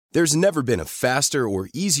There's never been a faster or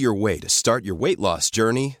easier way to start your weight loss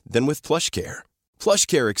journey than with PlushCare.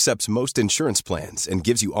 PlushCare accepts most insurance plans and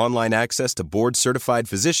gives you online access to board-certified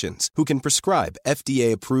physicians who can prescribe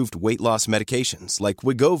FDA-approved weight loss medications like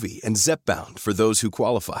Wegovy and Zepbound for those who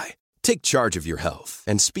qualify. Take charge of your health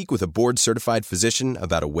and speak with a board-certified physician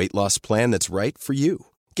about a weight loss plan that's right for you.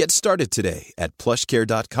 Get started today at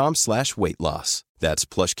plushcare.com/weight-loss. That's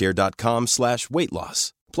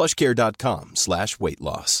plushcare.com/weight-loss.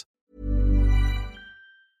 plushcare.com/weight-loss.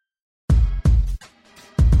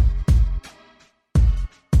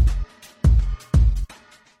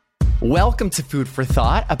 Welcome to Food for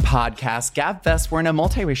Thought, a podcast gabfest where in a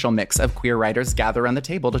multiracial mix of queer writers gather around the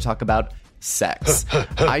table to talk about sex,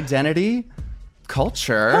 identity,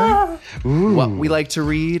 culture, what we like to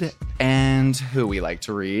read, and who we like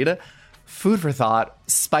to read. Food for Thought,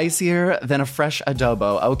 spicier than a fresh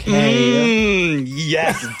adobo, okay?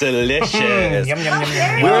 Yes, delicious. Yum, yum,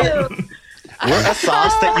 yum, yum. We're a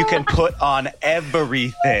sauce that you can put on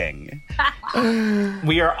everything.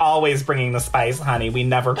 We are always bringing the spice, honey. We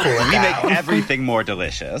never cool it We down. make everything more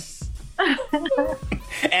delicious.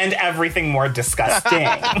 And everything more disgusting.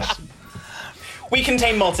 We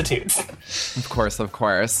contain multitudes. Of course.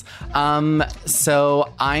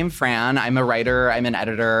 So I'm Fran. I'm a writer. I'm an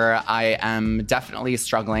editor. I am definitely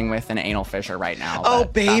struggling with an anal fissure right now. Oh,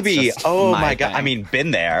 but baby. that's just Oh, my God. thing. I mean,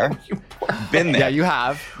 been there. Been there. Yeah, you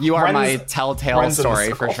have. You are my Runs telltale in the story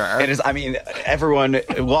circle. for sure. It is, I mean, everyone,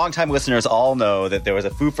 longtime listeners all know that there was a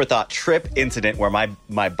Food for Thought trip incident where my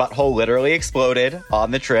butthole literally exploded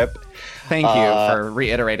on the trip. Thank you for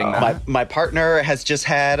reiterating that. My partner has just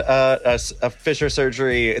had a fissure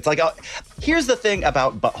surgery. It's like, here's the thing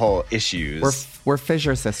about butthole issues. We're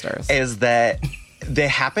fissure sisters. Is that they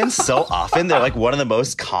happen so often. They're like one of the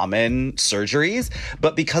most common surgeries,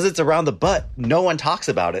 but because it's around the butt, no one talks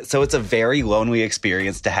about it. So it's a very lonely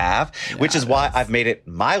experience to have, which is why I've made it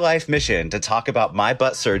my life mission to talk about my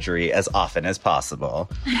butt surgery as often as possible.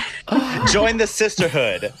 Join the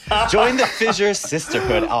sisterhood. Join the fissure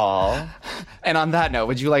sisterhood, all. And on that note,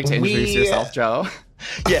 would you like to introduce yourself, Joe?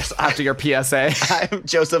 Yes, After your PSA. I'm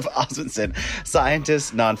Joseph Osmundson,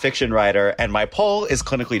 scientist, nonfiction writer, and my pole is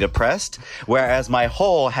clinically depressed, whereas my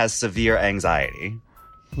hole has severe anxiety.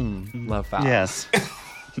 Love that. Yes.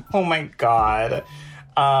 Oh my God.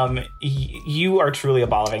 You are truly a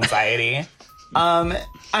ball of anxiety.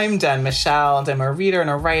 I'm Dan Michelle, and I'm a reader and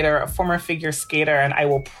a writer, a former figure skater, and I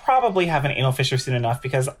will probably have an anal fissure soon enough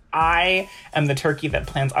because I am the turkey that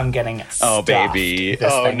plans on getting stuffed baby. this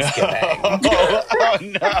Oh, no. Thanksgiving. Oh,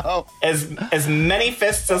 no. As many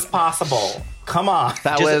fists as possible. Come on.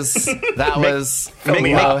 That was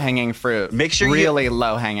me low hanging fruit. Make sure really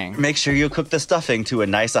low hanging. Make sure you cook the stuffing to a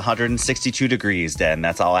nice 162 degrees, Dan.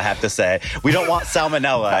 That's all I have to say. We don't want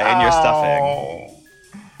salmonella in your stuffing.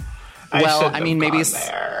 Well, I mean,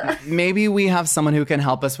 there. maybe we have someone who can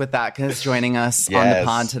help us with that because joining us on the Yes.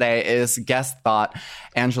 pod today is guest thought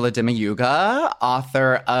Angela Dimayuga,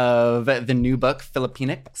 author of the new book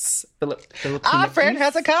Filipinix. Fran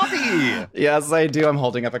has a copy. Yes, I do. I'm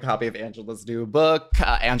holding up a copy of Angela's new book.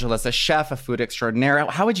 Angela's a chef, a food extraordinaire.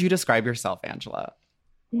 How would you describe yourself, Angela?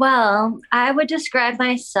 Well, I would describe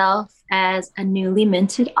myself as a newly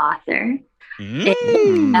minted author. Newly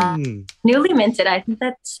minted. I feel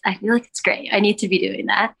like it's great. I need to be doing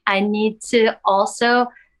that. I need to also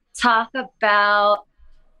talk about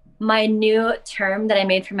my new term that I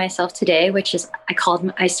made for myself today, which is I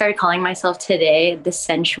started calling myself today the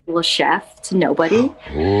sensual chef to nobody.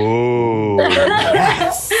 Ooh. And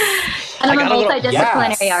I'm a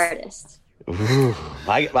multidisciplinary artist. Ooh.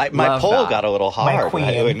 My Love poll that. got a little hard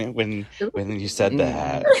queen. when you said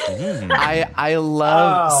that. I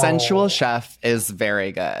love sensual chef is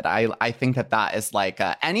very good. I think that is like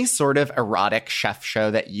any sort of erotic chef show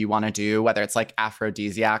that you want to do, whether it's like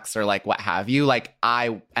aphrodisiacs or like what have you. Like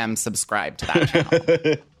I am subscribed to that channel.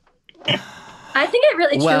 I think it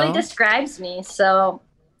really truly describes me. So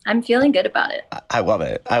I'm feeling good about it. I love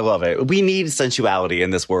it. I love it. We need sensuality in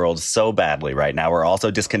this world so badly right now. We're also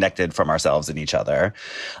disconnected from ourselves and each other.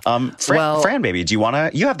 Fran, baby, you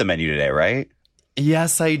have the menu today, right?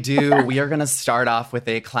 Yes, I do. We are going to start off with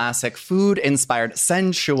a classic food-inspired,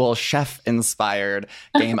 sensual, chef-inspired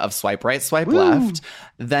game of swipe right, swipe left.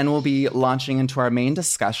 Then we'll be launching into our main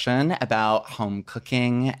discussion about home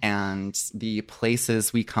cooking and the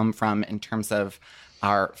places we come from in terms of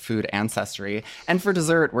our food ancestry. And for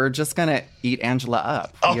dessert, we're just going to eat Angela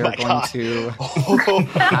up. We're going to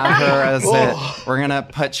have her as it. We're going to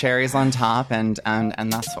put cherries on top, and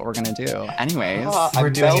that's what we're going to do. Anyways,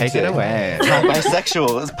 take it away. My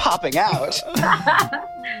bisexual is popping out.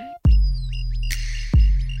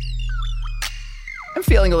 I'm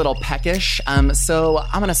feeling a little peckish, so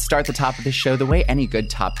I'm going to start the top of the show the way any good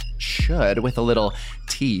top should, with a little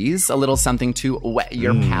tease, a little something to wet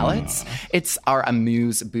your palates. It's our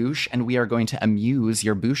Amuse Bouche, and we are going to amuse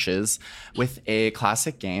your bouches with a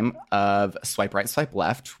classic game of Swipe Right, Swipe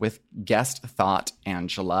Left with guest thought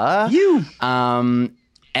Angela.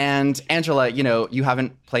 And Angela, you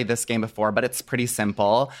haven't played this game before, but it's pretty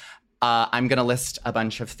simple. I'm going to list a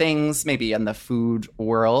bunch of things, maybe in the food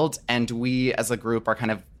world, and we as a group are kind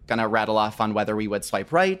of going to rattle off on whether we would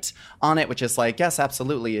swipe right on it, which is like, yes,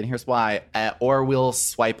 absolutely, and here's why. Or we'll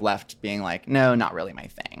swipe left, being like, no, not really my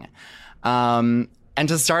thing. And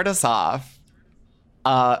to start us off,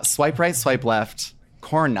 swipe right, swipe left,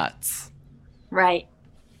 corn nuts. Right.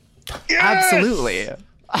 Yes! Absolutely.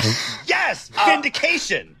 Yes!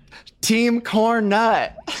 Vindication! Team corn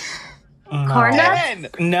nut. Corn nuts? Ben!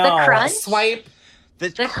 No. The crunch? Swipe. The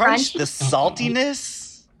The crunch, crunchy- the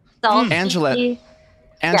saltiness. Salty.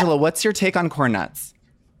 Angela, what's your take on corn nuts?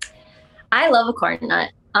 I love a corn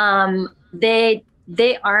nut.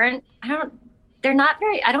 They aren't. They're not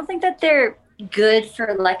very. I don't think that they're good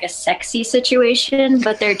for like a sexy situation,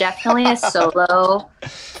 but they're definitely a solo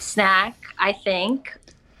snack. I think,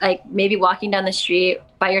 like maybe walking down the street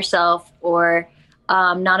by yourself, or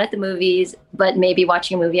not at the movies, but maybe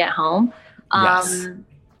watching a movie at home. Yes.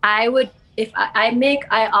 I would. If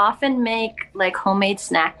I often make like homemade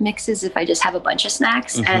snack mixes if I just have a bunch of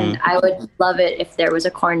snacks, and I would love it if there was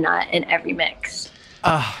a corn nut in every mix.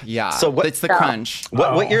 Yeah. So it's the crunch.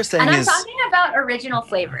 What you're saying And I'm is talking about original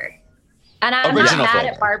flavor. And I'm Original not mad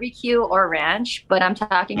flavor. at barbecue or ranch, but I'm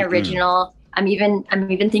talking original. I'm even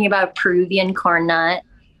thinking about Peruvian corn nut.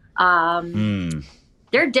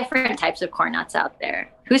 There are different types of corn nuts out there.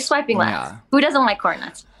 Who's swiping left? Yeah. Who doesn't like corn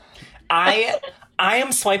nuts? I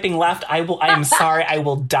am swiping left. I am sorry. I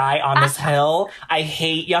will die on this hill. I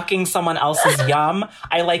hate yucking someone else's yum.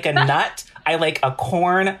 I like a nut. I like a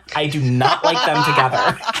corn. I do not like them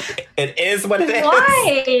together. It is what it is.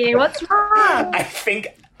 Why? What's wrong?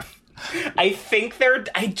 I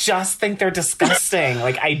just think they're disgusting.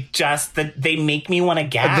 Like they make me want to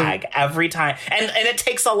gag every time. And it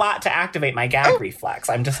takes a lot to activate my gag reflex.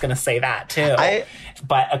 I'm just going to say that too.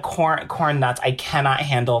 But a corn nuts, I cannot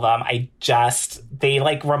handle them. They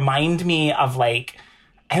like remind me of like,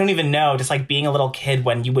 I don't even know, just like being a little kid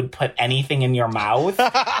when you would put anything in your mouth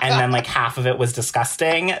and then like half of it was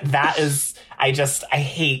disgusting. That is, I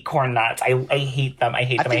hate corn nuts. I hate them. I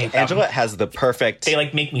hate them. Angela has the perfect. They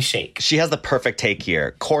like make me shake. She has the perfect take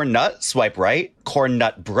here. Corn nut, swipe right. Corn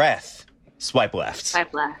nut breath, swipe left.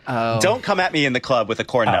 Swipe left. Don't come at me in the club with a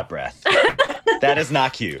corn nut breath. That is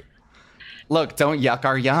not cute. Look, don't yuck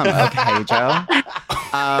our yum, okay, Joe?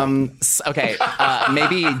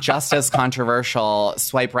 Maybe just as controversial,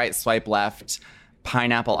 swipe right, swipe left,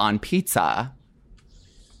 pineapple on pizza.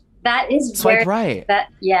 That is Swipe right.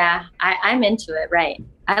 I'm into it, right.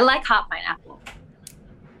 I like hot pineapple.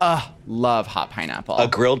 Love hot pineapple. A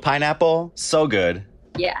grilled pineapple, so good.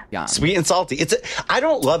 Yeah. Yum. Sweet and salty. I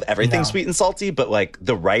don't love everything sweet and salty, but like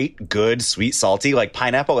the right, good, sweet, salty, like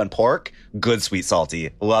pineapple and pork, good, sweet, salty.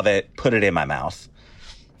 Love it. Put it in my mouth.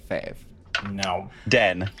 Fave. No.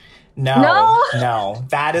 Den. No.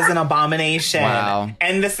 That is an abomination. Wow.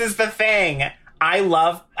 And this is the thing. I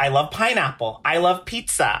love pineapple. I love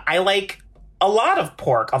pizza. I like a lot of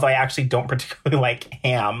pork, although I actually don't particularly like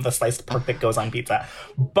ham, the sliced pork that goes on pizza.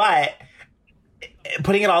 But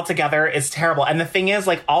putting it all together is terrible. And the thing is,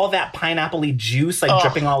 like, all that pineapple-y juice, like,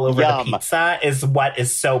 dripping all over the pizza is what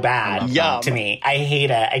is so bad to me. I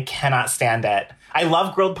hate it. I cannot stand it. I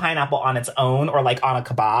love grilled pineapple on its own or, like, on a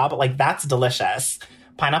kebab. Like, that's delicious.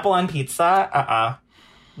 Pineapple on pizza?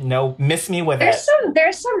 No, miss me with it.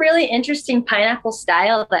 There's some really interesting pineapple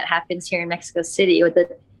style that happens here in Mexico City with the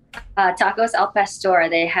Tacos Al Pastor.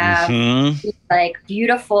 They have, like,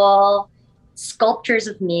 beautiful sculptures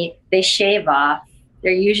of meat they shave off.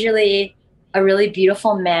 They're usually a really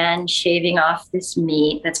beautiful man shaving off this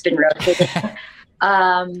meat that's been roasted.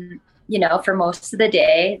 For most of the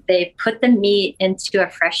day, they put the meat into a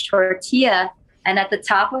fresh tortilla, and at the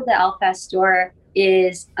top of the al pastor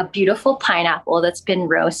is a beautiful pineapple that's been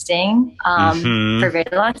roasting for a very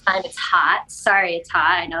long time. It's hot. Sorry, it's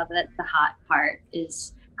hot. I know that the hot part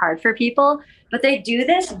is hard for people, but they do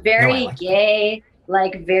this very gay,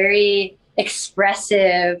 like very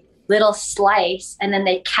expressive little slice, and then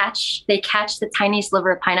they catch the tiny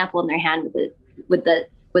sliver of pineapple in their hand with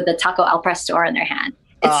the taco al pastor in their hand.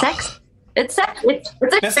 It's sex. It's sex. It's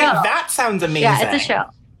a show. That sounds amazing. Yeah, it's a show.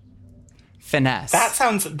 Finesse. That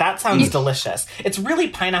sounds delicious. It's really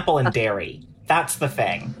pineapple and dairy. That's the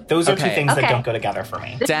thing. Those are two things that don't go together for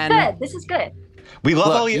me. This is good. We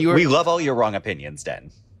love Look, we love all your wrong opinions,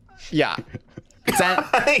 Den. Yeah.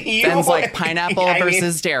 Den's like pineapple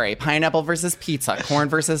versus dairy, pineapple versus pizza, corn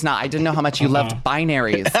versus not. I didn't know how much you loved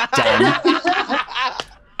binaries, Den.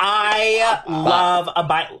 I love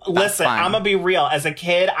Listen, fine. I'm gonna be real. As a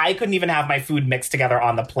kid, I couldn't even have my food mixed together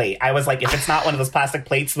on the plate. I was like, if it's not one of those plastic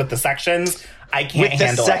plates with the sections, I can't With the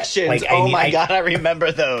handle sections. it. Like, Oh my God, I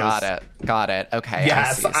remember those. Got it. Okay.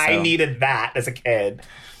 Yes, I see. I needed that as a kid.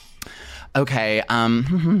 Okay.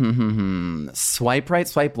 Swipe right,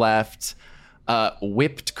 swipe left.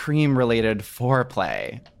 Whipped cream related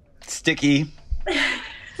foreplay. Sticky.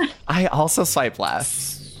 I also swipe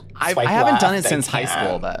left. I Swipe haven't done it left, since high can.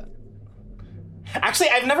 school, but Actually,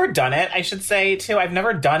 I've never done it, I should say, too. I've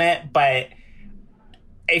never done it, but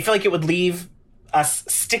I feel like it would leave us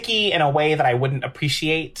sticky in a way that I wouldn't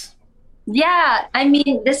appreciate. Yeah, I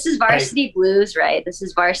mean, this is Varsity Blues, right? This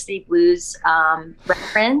is Varsity Blues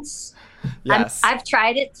reference. yes. I've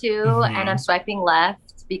tried it too, and I'm swiping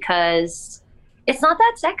left because it's not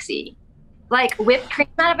that sexy. Like whipped cream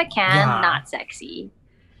out of a can, not sexy.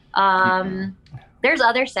 There's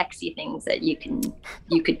other sexy things that you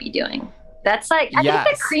could be doing. That's like, I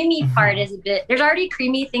think the creamy part is a bit, there's already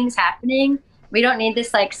creamy things happening. We don't need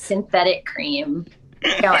this like synthetic cream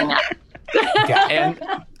going up. Yeah. And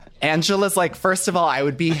Angela's like, first of all, I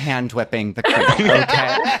would be hand whipping the cream, okay?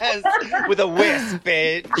 Yes, with a whisk,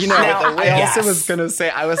 bitch. You know, with a I whisk. also was gonna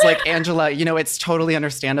say, I was like, Angela, you know, it's totally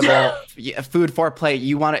understandable. Food foreplay,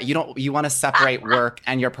 you want to separate work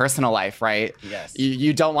and your personal life, right? Yes.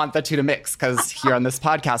 You don't want the two to mix because here on this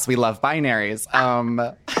podcast we love binaries.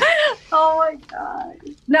 Oh my god!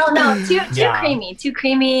 No, too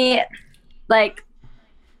creamy. Like,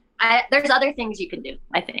 there's other things you can do.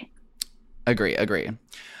 I think. Agree.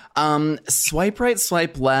 Swipe right,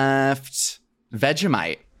 swipe left.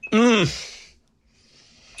 Vegemite. Is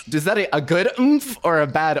that a good oomph or a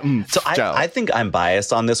bad oomph, So Joe? I think I'm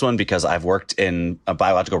biased on this one because I've worked in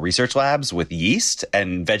biological research labs with yeast,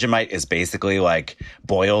 and Vegemite is basically like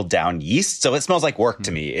boiled down yeast. So it smells like work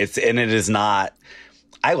to me. It is not.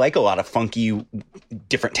 I like a lot of funky,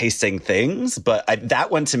 different tasting things, but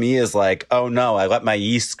that one to me is like, oh no, I let my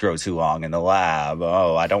yeast grow too long in the lab.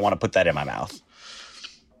 Oh, I don't want to put that in my mouth.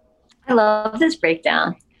 I love this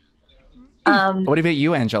breakdown. What about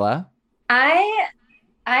you, Angela? I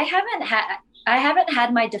haven't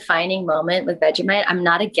had my defining moment with Vegemite. I'm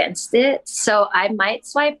not against it, so I might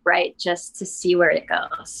swipe right just to see where it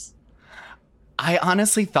goes. I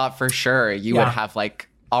honestly thought for sure you would have like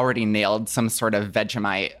already nailed some sort of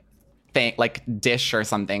Vegemite thing, like dish or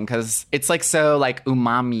something, because it's like so like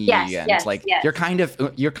umami yes. you're kind of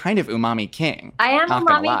umami king. I am Not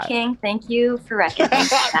gonna umami lie. king. Thank you for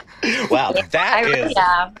recognizing that. Wow, I really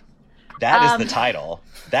am. that is the title.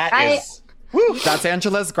 That's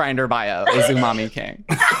Angela's Grindr bio is umami king.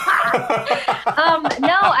 No,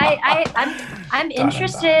 I'm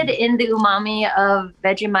interested in the umami of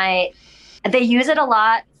Vegemite. They use it a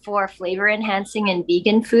lot for flavor enhancing in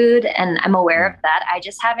vegan food, and I'm aware of that. I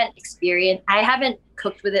just haven't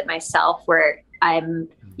cooked with it myself where I'm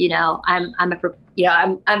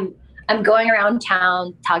going around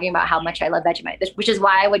town talking about how much I love Vegemite, which is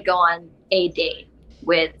why I would go on a date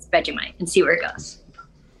with Vegemite and see where it goes.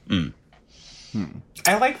 I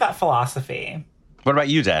like that philosophy. What about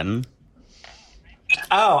you, Den?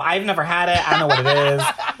 Oh, I've never had it. I don't know what it is.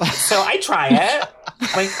 So I try it.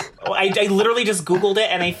 Like, I literally just Googled it,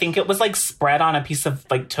 and I think it was like spread on a piece of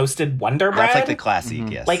like toasted Wonder Bread. That's like the classic,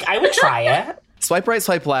 yes. Like, I would try it. Swipe right,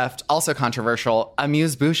 swipe left. Also controversial.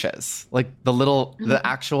 Amuse bouches, like the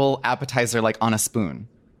actual appetizer, like on a spoon.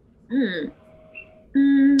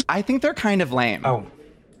 I think they're kind of lame. Oh,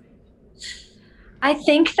 I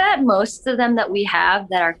think that most of them that we have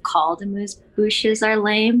that are called amuse bouches are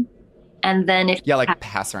lame. And then like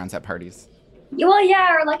pass arounds at parties. Well,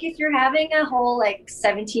 yeah, or like if you're having a whole like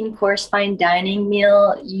 17-course fine dining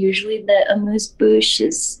meal, usually the amuse-bouche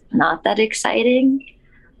is not that exciting.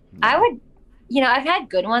 I would, I've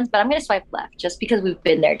had good ones, but I'm going to swipe left just because we've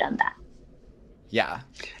been there, done that. Yeah.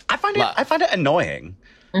 I find it annoying.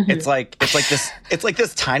 Mm-hmm. It's like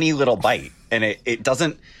this tiny little bite, and it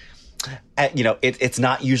doesn't, it's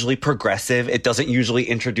not usually progressive. It doesn't usually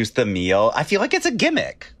introduce the meal. I feel like it's a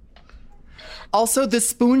gimmick. Also, the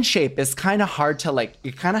spoon shape is kind of hard to like,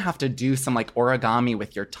 you kind of have to do some like origami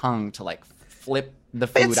with your tongue to like flip the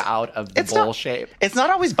food out of the bowl shape. It's not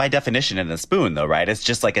always by definition in a spoon though, right? It's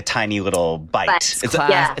just like a tiny little bite.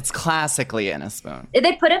 It's classically in a spoon.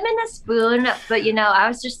 They put them in a spoon, but I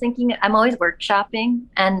was just thinking, I'm always workshopping,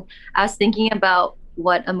 and I was thinking about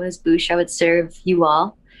what amuse-bouche I would serve you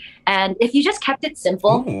all. And if you just kept it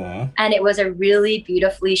simple and it was a really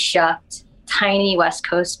beautifully shucked tiny West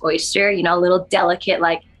Coast oyster, you know, a little delicate,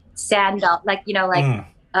 like sand, like, you know, like,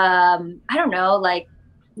 I don't know, like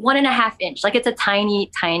 1.5 inch. Like it's a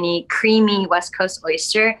tiny, tiny, creamy West Coast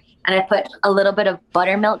oyster. And I put a little bit of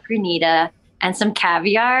buttermilk granita and some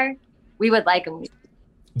caviar. We would like them.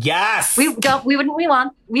 Yes. We would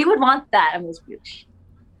want that amuse-bouche.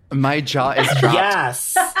 My jaw is dropped.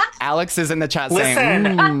 Yes. Alex is in the chat Listen,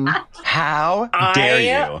 saying, How dare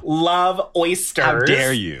you? I love oysters. How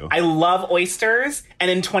dare you? I love oysters.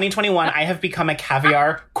 And in 2021, I have become a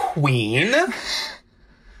caviar queen.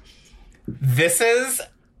 This is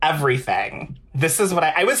everything. This is what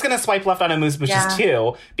I was going to swipe left on amuse-bouches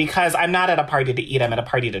too, because I'm not at a party to eat. I'm at a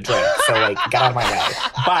party to drink. So like, get out of my way.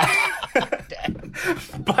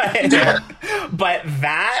 But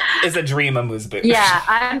that is a dream amuse-bouche.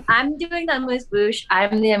 Yeah, I'm doing the amuse-bouche.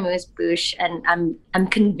 I'm the amuse-bouche, and I'm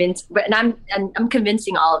convinced, and I'm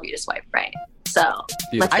convincing all of you to swipe right. So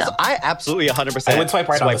let's go. I absolutely 100% I would swipe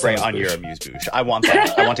right on your amuse-bouche. I want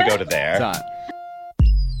that. I want to go to there. done.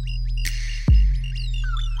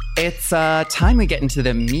 It's time we get into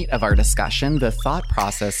the meat of our discussion, the thought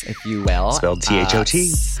process, if you will. Spelled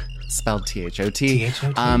T-H-O-T. Spelled T-H-O-T.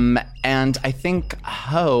 T-H-O-T. And I think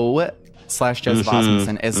Ho/Joseph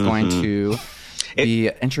Osmundson is going to be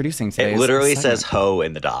introducing today's It literally segment. says ho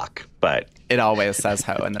in the doc, but... It always says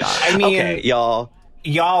Ho in the doc. I mean, Okay, y'all.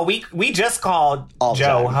 we just called All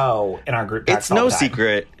Joe time. Ho in our group. It's no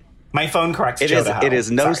secret. My phone corrects It Joe is. to Ho. It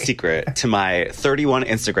is no Sorry. secret to my 31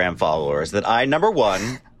 Instagram followers that I, number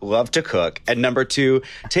one, love to cook, and number two,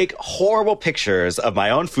 take horrible pictures of my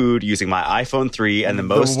own food using my iPhone 3 and the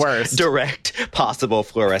most worst. direct possible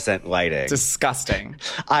fluorescent lighting. Disgusting.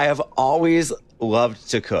 I have always loved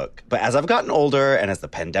to cook, but as I've gotten older and as the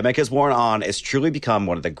pandemic has worn on, it's truly become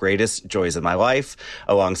one of the greatest joys of my life,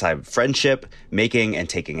 alongside friendship, making and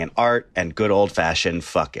taking in art, and good old-fashioned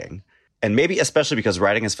fucking. And maybe especially because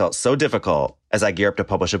writing has felt so difficult as I gear up to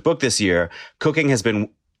publish a book this year, cooking has been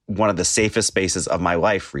one of the safest spaces of my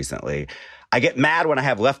life recently. I get mad when I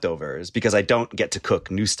have leftovers because I don't get to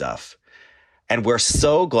cook new stuff. And we're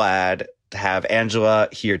so glad to have Angela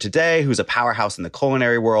here today, who's a powerhouse in the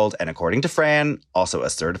culinary world, and according to Fran, also a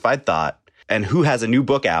certified thought, and who has a new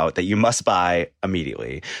book out that you must buy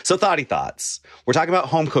immediately. So Thoughty Thoughts. We're talking about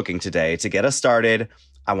home cooking today. To get us started,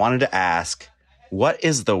 I wanted to ask, what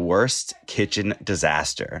is the worst kitchen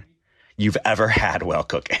disaster you've ever had while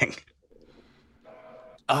cooking?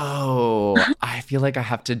 Oh, I feel like I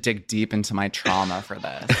have to dig deep into my trauma for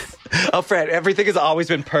this. Oh, Fran, everything has always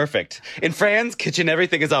been perfect. In Fran's kitchen,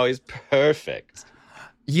 everything is always perfect.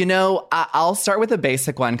 You know, I'll start with a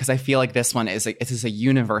basic one because I feel like this one is a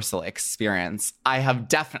universal experience. I have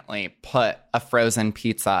definitely put a frozen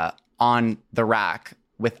pizza on the rack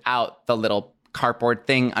without the little cardboard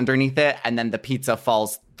thing underneath it, and then the pizza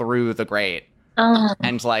falls through the grate.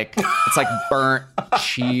 And like it's like burnt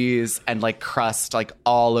cheese and like crust like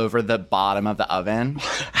all over the bottom of the oven.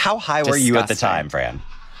 How high were you at the Disgusting. time, Fran?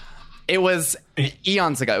 It was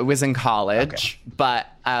eons ago. It was in college, but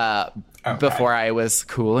before I was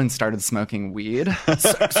cool and started smoking weed.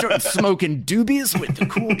 Started smoking doobies with the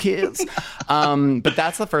cool kids. But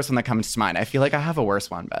that's the first one that comes to mind. I feel like I have a worse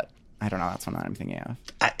one, but I don't know. That's one that I'm thinking of.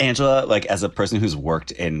 Angela, like as a person who's worked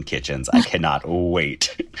in kitchens, I cannot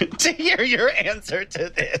wait to hear your answer to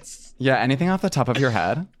this. Yeah, anything off the top of your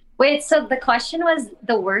head? Wait, so the question was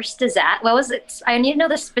the worst is that? What was it? I need to know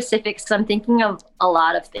the specifics because I'm thinking of a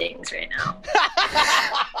lot of things right now.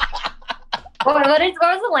 what was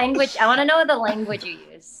the language? I want to know the language you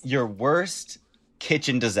use. Your worst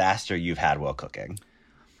kitchen disaster you've had while cooking.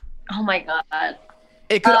 Oh my God.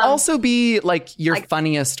 It could also be like your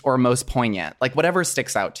funniest or most poignant, like whatever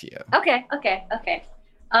sticks out to you. Okay.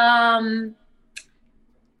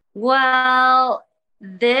 Well,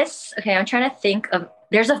 I'm trying to think of,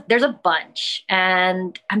 there's a bunch,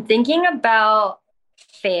 and I'm thinking about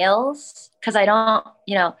fails because I don't,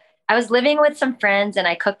 I was living with some friends and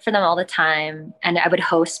I cooked for them all the time, and I would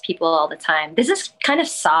host people all the time. This is kind of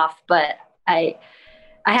soft, but I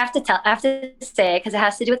have to say it because it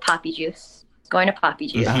has to do with Poppy Juice. Going to Poppy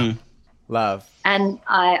Juice. Mm-hmm. Love. And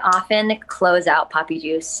I often close out Poppy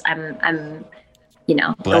Juice. I'm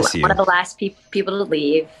Bless you. one of the last people to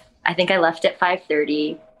leave. I think I left at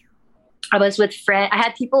 5:30. I was with friends. I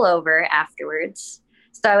had people over afterwards.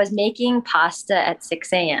 So I was making pasta at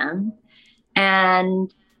 6 a.m.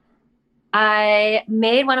 And I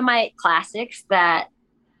made one of my classics that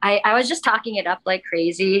I was just talking it up like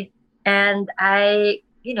crazy. And it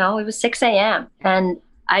was 6 a.m. And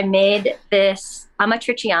I made this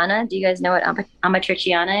amatriciana. Do you guys know what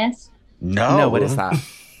amatriciana is? No. No, what is that?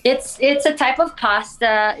 It's a type of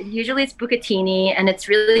pasta. Usually it's bucatini, and it's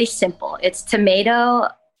really simple. It's tomato,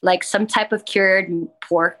 like some type of cured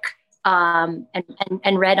pork, and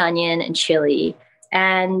red onion and chili.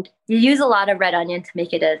 And you use a lot of red onion to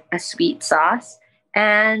make it a sweet sauce.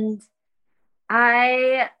 And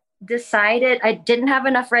I decided I didn't have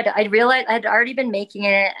enough red. I realized I'd already been making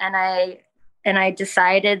it, and I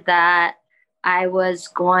decided that I was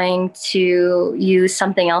going to use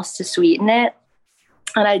something else to sweeten it.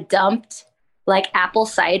 And I dumped like apple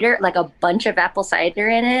cider, like a bunch of apple cider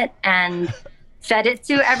in it, and fed it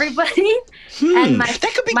to everybody. And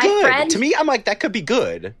that could be good. Friend, to me, I'm like, that could be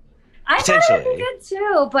good. I thought it would be good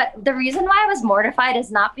too. But the reason why I was mortified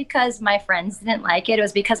is not because my friends didn't like it. It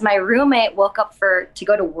was because my roommate woke up to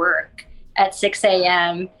go to work at 6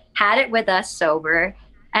 a.m., had it with us sober.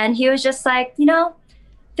 And he was just like,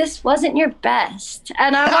 this wasn't your best.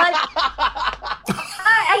 And I'm like,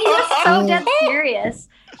 and he was so dead serious.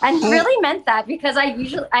 And he really meant that, because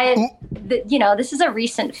this is a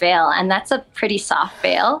recent fail, and that's a pretty soft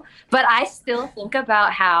fail. But I still think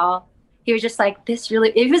about how he was just like,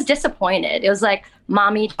 it was disappointed. It was like,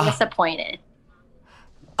 mommy disappointed.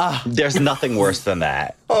 There's nothing worse than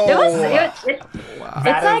that.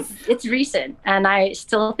 It's recent, and I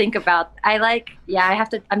still think about. I'm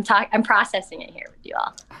processing it here with you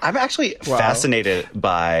all. I'm actually fascinated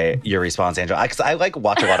by your response, Angela, because I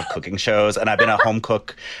watch a lot of cooking shows, and I've been a home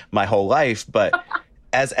cook my whole life. But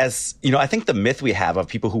as I think the myth we have of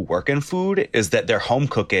people who work in food is that their home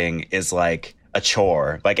cooking is like a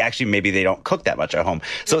chore. Like, actually, maybe they don't cook that much at home.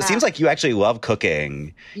 So it seems like you actually love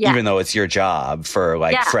cooking, even though it's your job for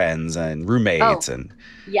friends and roommates.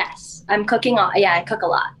 Yes, I'm cooking. I cook a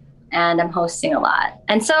lot, and I'm hosting a lot.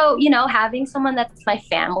 And so, having someone that's my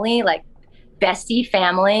family, like bestie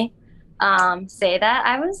family, say that,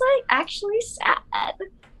 I was like actually sad.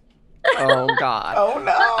 Oh, God. Oh,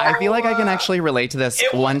 no. I feel like I can actually relate to this.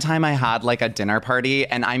 One time I had like a dinner party,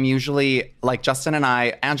 and I'm usually like Justin and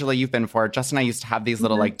I, Angela, you've been for, Justin and I used to have these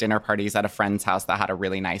little like dinner parties at a friend's house that had a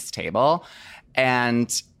really nice table.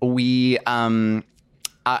 And we, I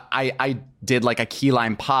did like a key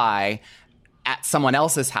lime pie at someone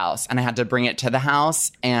else's house, and I had to bring it to the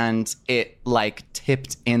house, and it like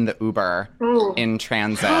tipped in the Uber in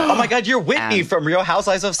transit. Oh my God, you're Whitney from Real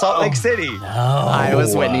Housewives of Salt Lake City. No. I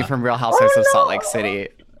was Whitney from Real Housewives of Salt Lake City.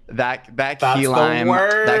 That key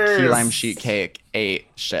lime sheet cake ate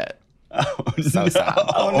shit. Oh, so sad.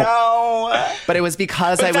 Oh no! But it was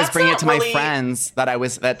because I was bringing it to my friends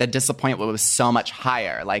that the disappointment was so much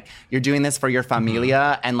higher. Like, you're doing this for your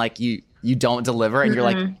familia, and like you don't deliver, and you're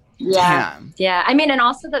like, damn. Yeah. I mean, and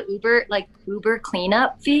also the Uber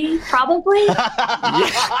cleanup fee, probably.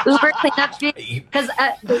 Uber cleanup fee. Because,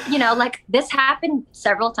 this happened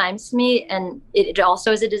several times to me, and it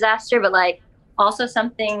also is a disaster, but like also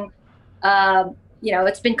something,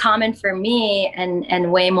 it's been common for me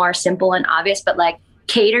and way more simple and obvious, but like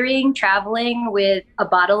traveling with a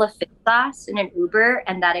bottle of fish sauce in an Uber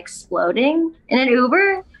and that exploding in an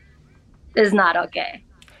Uber is not okay.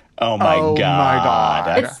 Oh my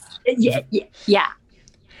God. Yeah.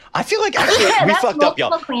 I feel like actually we fucked up,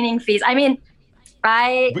 y'all. Cleaning fees. I mean,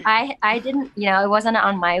 I didn't, it wasn't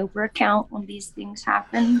on my Uber account when these things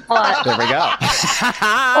happened. But there we go.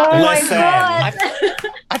 My God.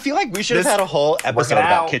 I feel like we should have had a whole episode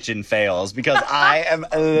about kitchen fails, because I am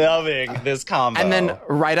loving this combo. And then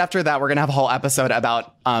right after that, we're going to have a whole episode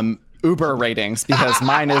about Uber ratings, because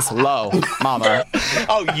mine is low, mama.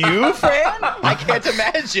 Oh, you, Fran? I can't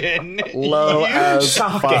imagine. Low as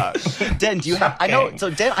fuck. Den, do you have? I know. So,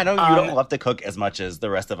 Den, I know you don't love to cook as much as the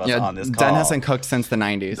rest of us on this call. Den hasn't cooked since the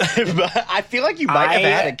 90s. But I feel like you might have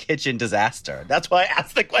had a kitchen disaster. That's why I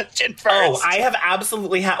asked the question first. Oh, I have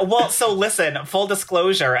absolutely had. Well, so listen. Full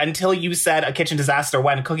disclosure. Until you said a kitchen disaster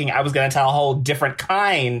when cooking, I was going to tell a whole different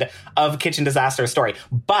kind of kitchen disaster story.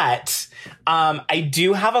 But I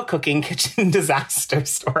do have a cooking kitchen disaster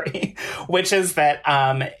story, which is that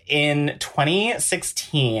in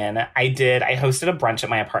 2016, I hosted a brunch at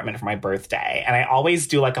my apartment for my birthday. And I always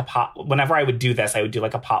do like whenever I would do this, I would do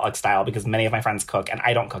like a potluck style, because many of my friends cook and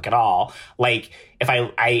I don't cook at all. Like if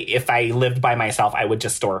I lived by myself, I would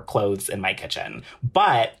just store clothes in my kitchen.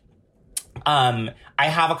 But I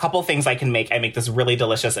have a couple things I can make. I make this really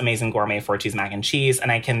delicious, amazing gourmet 4-cheese mac and cheese,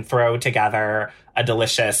 and I can throw together a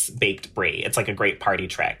delicious baked brie. It's like a great party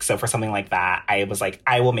trick. So for something like that, I was like,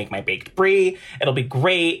 I will make my baked brie. It'll be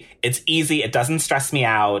great. It's easy. It doesn't stress me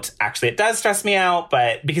out. Actually, it does stress me out,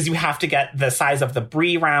 but because you have to get the size of the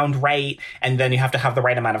brie round right, and then you have to have the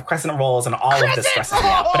right amount of crescent rolls, and all of this stresses me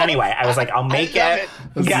out. But anyway, I was like, I'll make it.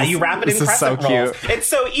 Yeah, you wrap it in crescent rolls. It's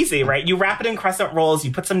so easy, right? You wrap it in crescent rolls.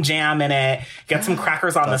 You put some jam in it, get some crackers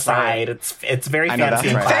crackers on the side. It's very fancy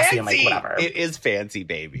and classy and like whatever. It is fancy,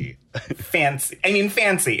 baby. Fancy. I mean,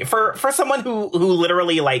 fancy for someone who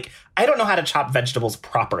literally like, I don't know how to chop vegetables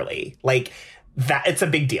properly. Like that, it's a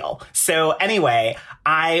big deal. So anyway,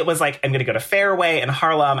 I was like, I'm going to go to Fairway in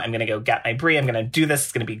Harlem. I'm going to go get my brie. I'm going to do this.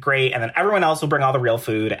 It's going to be great. And then everyone else will bring all the real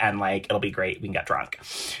food and like, it'll be great. We can get drunk.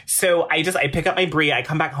 So I pick up my brie. I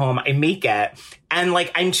come back home. I make it. And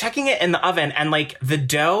like, I'm checking it in the oven and like the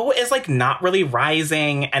dough is like not really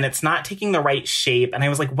rising and it's not taking the right shape. And I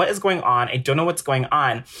was like, what is going on? I don't know what's going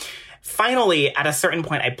on. Finally, at a certain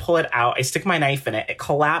point, I pull it out. I stick my knife in it. It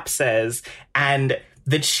collapses and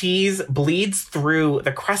the cheese bleeds through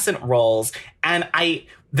the crescent rolls. And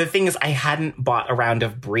the thing is, I hadn't bought a round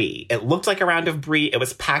of brie. It looked like a round of brie. It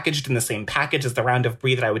was packaged in the same package as the round of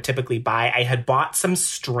brie that I would typically buy. I had bought some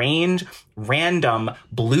strange, random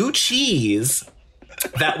blue cheese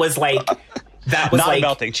that was like, not like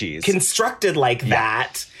melting cheese constructed like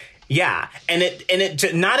that. Yeah. And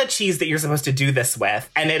it not a cheese that you're supposed to do this with.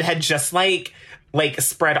 And it had just like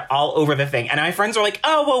spread all over the thing. And my friends were like,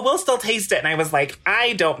 oh, well, we'll still taste it. And I was like,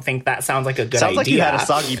 I don't think that sounds like a good idea. Sounds like you had a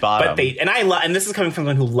soggy bottom. But and this is coming from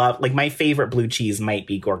someone who loved, like, my favorite blue cheese might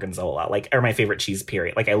be Gorgonzola, like, or my favorite cheese,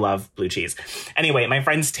 period. Like, I love blue cheese. Anyway, my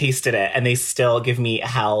friends tasted it and they still give me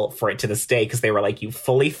hell for it to this day because they were like, you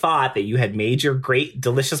fully thought that you had made your great,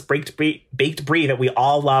 delicious baked brie that we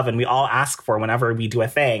all love and we all ask for whenever we do a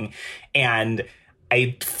thing. And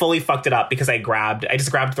I fully fucked it up because I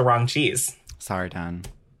just grabbed the wrong cheese. Sorry, Dan.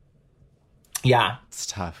 Yeah. It's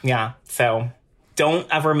tough. Yeah. So don't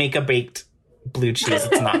ever make a baked blue cheese.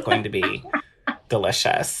 It's not going to be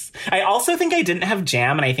delicious. I also think I didn't have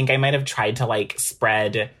jam, and I think I might have tried to like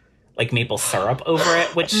spread like maple syrup over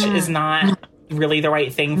it, which is not really the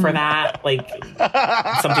right thing for that. Like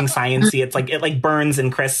something sciencey. It's like it like burns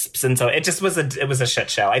and crisps, and so it just was a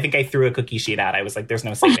shit show. I think I threw a cookie sheet out. I was like, there's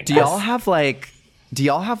no saving. Do y'all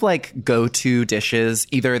have like go-to dishes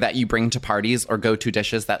either that you bring to parties or go-to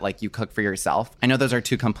dishes that like you cook for yourself? I know those are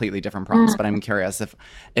two completely different prompts, but I'm curious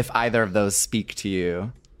if either of those speak to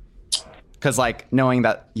you. Because like knowing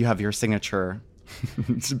that you have your signature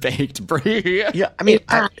baked brie. Yeah, I mean,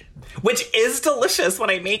 which is delicious when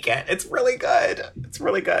I make it. It's really good. It's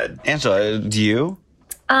really good. Angela, do you?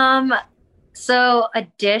 So a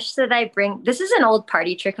dish that I bring, this is an old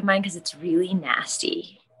party trick of mine because it's really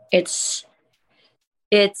nasty. It's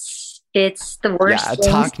the worst. Yeah,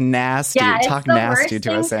 talk nasty. Yeah, talk nasty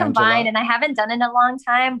to us, Angela. Combined, and I haven't done it in a long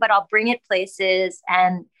time, but I'll bring it places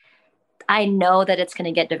and I know that it's going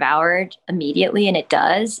to get devoured immediately, and it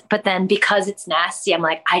does. But then because it's nasty, I'm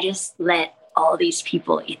like, I just let all these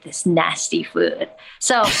people eat this nasty food.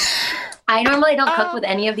 So I normally don't cook with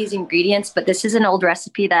any of these ingredients, but this is an old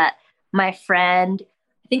recipe that my friend,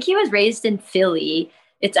 I think he was raised in Philly.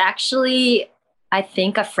 It's actually, I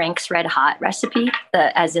think, a Frank's Red Hot recipe,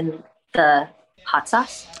 as in the hot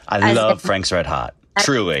sauce. I love Frank's Red Hot.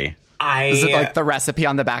 Truly. Is it like the recipe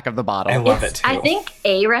on the back of the bottle? I love it too. I think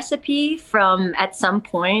a recipe from at some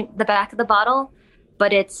point the back of the bottle,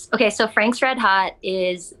 but it's okay. So Frank's Red Hot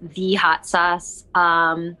is the hot sauce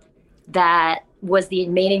that was the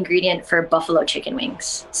main ingredient for buffalo chicken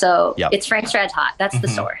wings. So It's Frank's Red Hot. That's the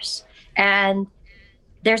source. And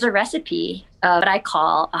there's a recipe of what I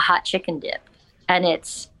call a hot chicken dip. And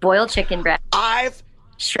it's boiled chicken breast. I've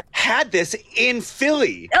had this in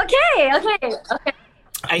Philly. Okay.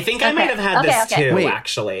 I think I might have had this too,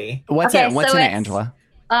 actually. What's in it, Angela?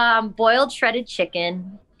 Boiled shredded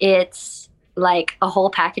chicken. It's like a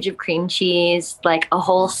whole package of cream cheese, like a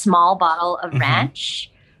whole small bottle of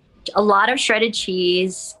ranch, a lot of shredded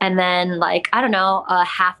cheese, and then like, I don't know,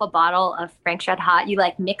 half a bottle of Frank's Red Hot. You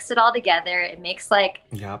like mix it all together. It makes like,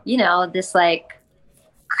 this like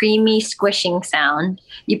creamy squishing sound.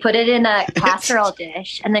 You put it in a casserole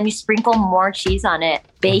dish, and then you sprinkle more cheese on it,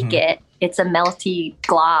 bake it. It's a melty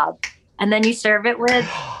glob. And then you serve it with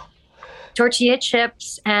tortilla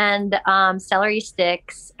chips and celery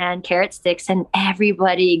sticks and carrot sticks, and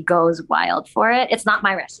everybody goes wild for it. It's not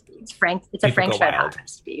my recipe. It's a Frank's Red Hot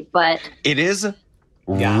recipe, but it is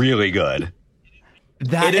really good.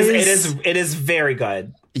 It is very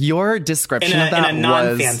good. Your description of that in a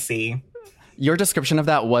non-fancy. Your description of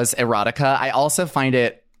that was erotica. I also find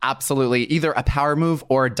it absolutely either a power move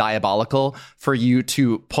or diabolical for you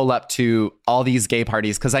to pull up to all these gay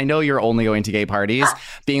parties, because I know you're only going to gay parties,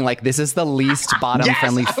 being like, this is the least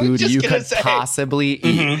bottom-friendly food you could possibly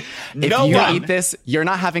eat. If you eat this, you're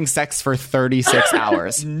not having sex for 36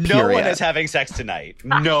 hours. No one is having sex tonight.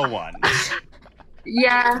 No one.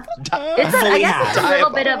 Yeah. I guess it's a little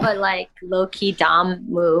bit of a like low-key dom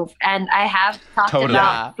move. And I have talked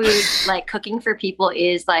about food, like cooking for people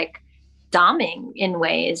is like doming in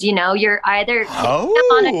ways. You know, you're either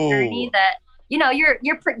on a journey that, you know, you're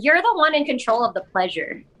the one in control of the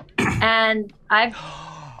pleasure. And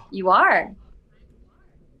you are.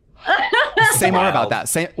 Say more about that.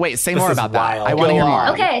 Say more about that. I want to hear more.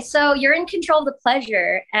 Okay, so you're in control of the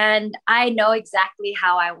pleasure, and I know exactly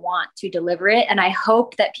how I want to deliver it. And I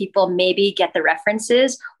hope that people maybe get the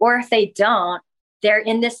references, or if they don't, they're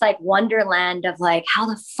in this like wonderland of like, how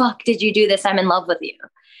the fuck did you do this? I'm in love with you.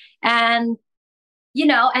 And, you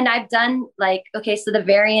know, and I've done like, okay, so the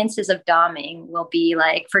variances of doming will be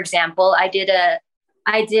like, for example, I did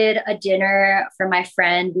a dinner for my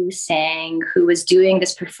friend Wu Sang, who was doing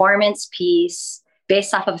this performance piece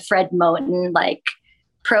based off of Fred Moten, like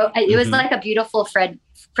it was like a beautiful Fred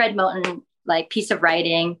Moten like piece of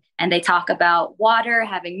writing. And they talk about water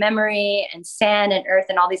having memory and sand and earth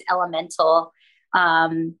and all these elemental,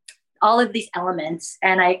 all of these elements.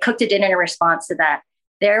 And I cooked a dinner in response to that.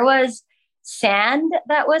 There was sand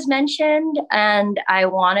that was mentioned, and I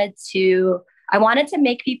wanted to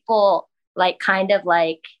make people like kind of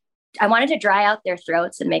like, I wanted to dry out their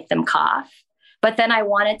throats and make them cough, but then I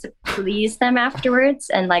wanted to please them afterwards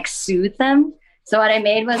and like soothe them. So what I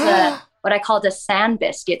made was what I called a sand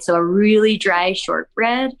biscuit. So a really dry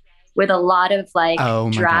shortbread with a lot of like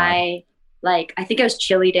dry, like I think it was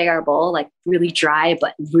chili de arbol, like really dry,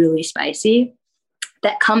 but really spicy,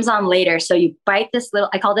 that comes on later. So you bite this little,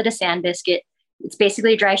 I called it a sand biscuit. It's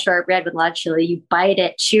basically dry shortbread with a lot of chili. You bite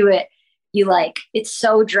it, chew it. You like, it's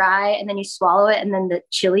so dry, and then you swallow it, and then the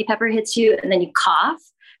chili pepper hits you, and then you cough.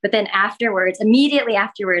 But then immediately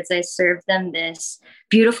afterwards, I served them this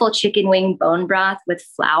beautiful chicken wing bone broth with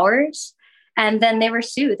flowers, and then they were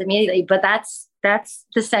soothed immediately. But that's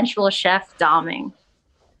the sensual chef doming.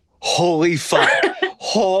 Holy fuck.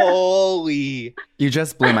 Holy. You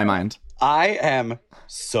just blew my mind. I am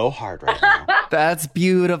so hard right now. That's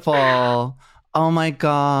beautiful. Oh my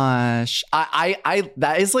gosh. I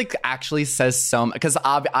that is like actually says so much, because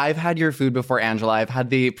I've had your food before, Angela. I've had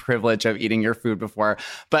the privilege of eating your food before,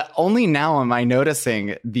 but only now am I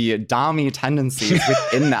noticing the dommy tendencies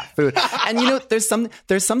within that food. And you know, there's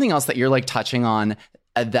something else that you're like touching on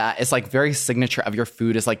that is like very signature of your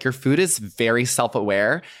food, is like your food is very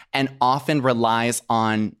self-aware and often relies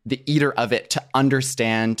on the eater of it to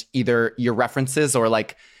understand either your references, or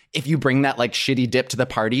like if you bring that like shitty dip to the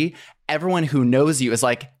party, everyone who knows you is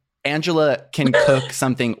like, Angela can cook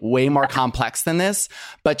something way more complex than this,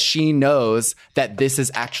 but she knows that this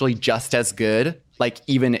is actually just as good. Like,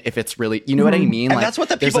 even if it's really, you know what I mean? And like, that's what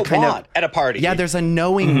the people want at a party. Yeah, there's a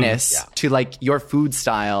knowingness to like your food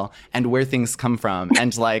style and where things come from,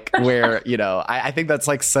 and like where, you know, I think that's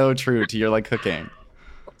like so true to your like cooking.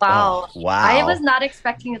 Wow. Oh, wow. I was not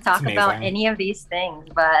expecting to talk about any of these things,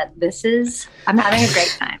 but I'm having a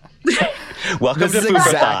great time. Welcome this to is Food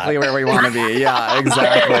exactly where we want to be. Yeah,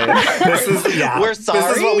 exactly. We're sorry.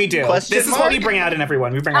 This is what we do. Question this is what we bring out in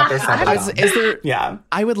everyone. We bring out their stuff. Is there? Yeah.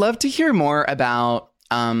 I would love to hear more about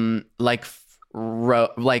like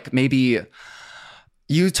maybe.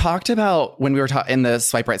 You talked about when we were in the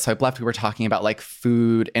Swipe Right, Swipe Left, we were talking about like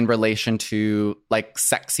food in relation to like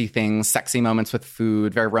sexy things, sexy moments with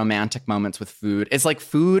food, very romantic moments with food. Is like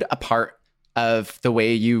food a part of the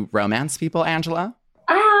way you romance people, Angela?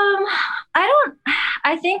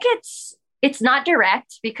 I think it's not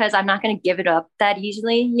direct, because I'm not going to give it up that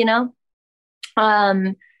easily, you know?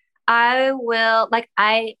 I will, like,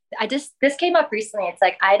 this came up recently. It's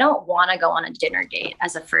like, I don't want to go on a dinner date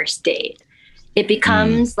as a first date. It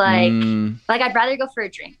becomes like I'd rather go for a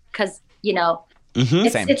drink, because, you know,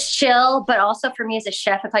 it's chill. But also for me as a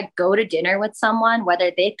chef, if I go to dinner with someone,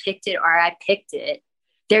 whether they picked it or I picked it,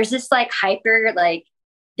 there's this like hyper, like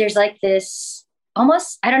there's like this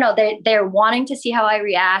almost, I don't know, they're wanting to see how I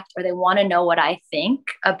react, or they want to know what I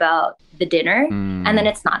think about the dinner. And then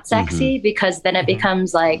it's not sexy, because then it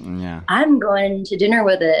becomes like, I'm going to dinner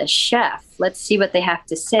with a chef. Let's see what they have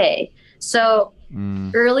to say. So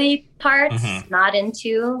early parts, not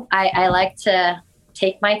into. I like to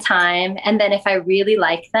take my time. And then if I really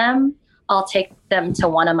like them, I'll take them to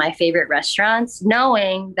one of my favorite restaurants,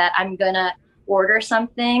 knowing that I'm going to order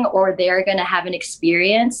something, or they're going to have an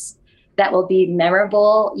experience that will be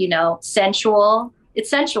memorable, you know, sensual. It's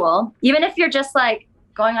sensual. Even if you're just like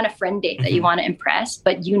going on a friend date that you want to impress,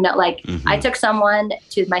 but you know, like I took someone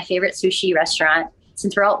to my favorite sushi restaurant.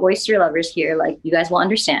 Since we're all oyster lovers here, like you guys will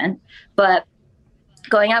understand, but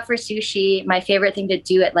going out for sushi, my favorite thing to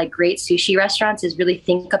do at like great sushi restaurants is really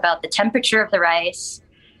think about the temperature of the rice,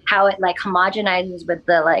 how it like homogenizes with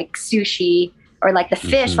the like sushi, or like the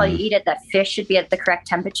fish while you eat it, that fish should be at the correct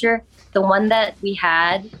temperature. The one that we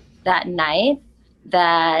had that night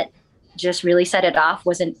that just really set it off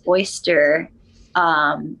was an oyster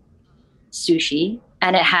sushi.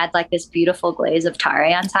 And it had like this beautiful glaze of tare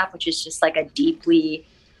on top, which is just like a deeply,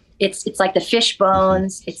 it's like the fish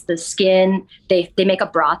bones, it's the skin. They make a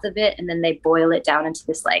broth of it and then they boil it down into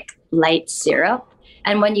this like light syrup.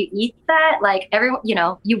 And when you eat that, like everyone, you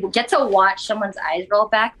know, you get to watch someone's eyes roll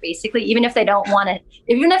back, basically, even if they don't want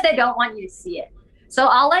you to see it. So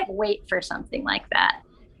I'll like wait for something like that.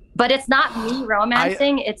 But it's not me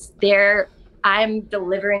romancing. It's I'm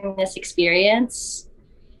delivering this experience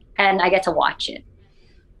and I get to watch it.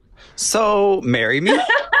 So marry me.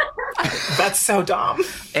 That's so dumb.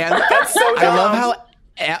 And That's so dumb. I love how,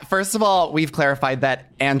 first of all, we've clarified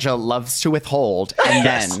that Anja loves to withhold and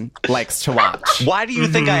then likes to watch. Why do you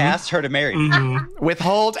think I asked her to marry me?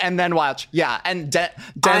 Withhold and then watch. Yeah, and Den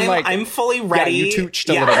I'm fully ready. Yeah, you tooched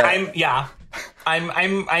a little bit.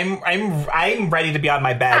 I'm ready to be on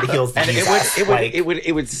my bed, heels to And Jesus.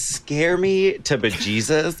 it would scare me to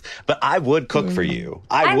bejesus, but I would cook for you.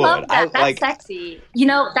 I would. love that. That's sexy. You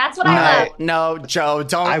know, that's what I love. No, Joe,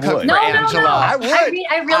 don't I cook would. for No, Angela. I would.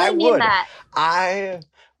 I really mean would. that.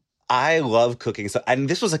 I love cooking. So, and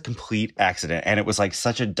this was a complete accident, and it was like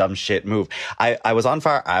such a dumb shit move. I was on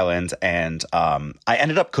Fire Island, and I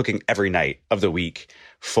ended up cooking every night of the week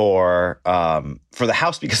for the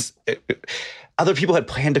house because other people had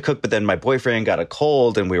planned to cook, but then my boyfriend got a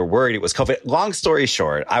cold and we were worried it was COVID. Long story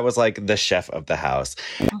short, I was like the chef of the house.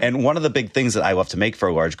 And one of the big things that I love to make for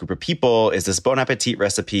a large group of people is this Bon Appetit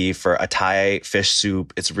recipe for a Thai fish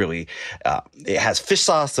soup. It's really, it has fish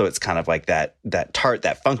sauce. So it's kind of like that tart,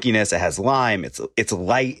 that funkiness. It has lime. It's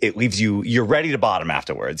light. It leaves you're ready to bottom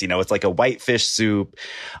afterwards. You know, it's like a white fish soup.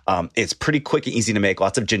 It's pretty quick and easy to make.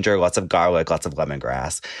 Lots of ginger, lots of garlic, lots of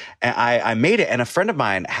lemongrass. And I made it. And a friend of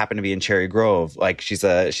mine happened to be in Cherry Grove. Like she's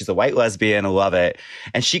a white lesbian. I love it.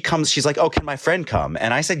 And she comes, she's like, oh, can my friend come?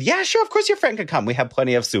 And I said, yeah, sure. Of course your friend can come. We have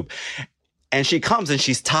plenty of soup. And she comes and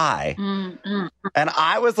she's Thai. And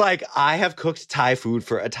I was like, I have cooked Thai food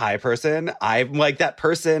for a Thai person. I'm like that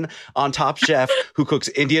person on Top Chef who cooks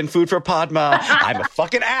Indian food for Padma. I'm a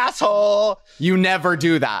fucking asshole. You never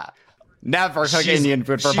do that. Never cook Indian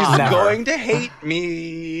food for Padma. She's going to hate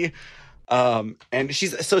me. And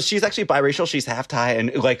she's actually biracial. She's half Thai.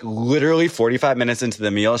 And like literally 45 minutes into the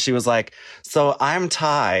meal, she was like, so I'm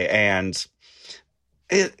Thai and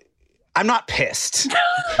I'm not pissed.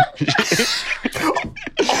 She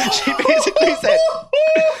basically said,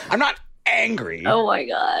 I'm not angry. Oh my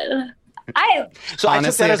God. So I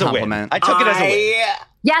took that as a win. I took it as a win.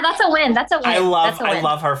 Yeah, that's a win. That's a win. I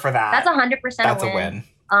love her for that. That's 100% That's a win.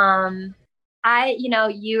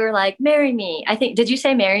 You were like, marry me. I think, did you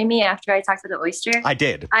say marry me after I talked to the oyster? I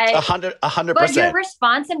did. 100%. But your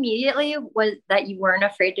response immediately was that you weren't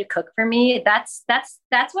afraid to cook for me. That's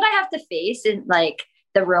what I have to face in like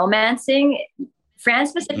the romancing. Fran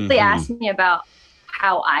specifically asked me about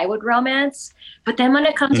how I would romance. But then when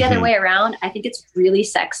it comes the other way around, I think it's really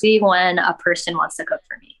sexy when a person wants to cook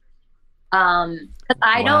for me.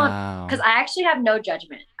 Because I actually have no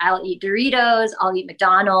judgment. I'll eat Doritos, I'll eat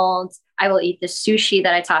McDonald's, I will eat the sushi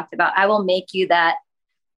that I talked about. I will make you that,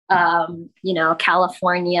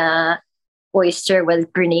 California oyster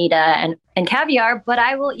with granita and caviar, but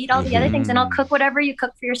I will eat all the other things and I'll cook whatever you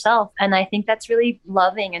cook for yourself. And I think that's really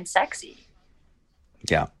loving and sexy.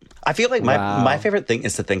 Yeah. I feel like my favorite thing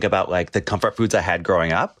is to think about like the comfort foods I had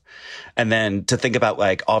growing up and then to think about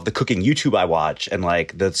like all of the cooking YouTube I watch and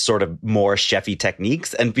like the sort of more chefy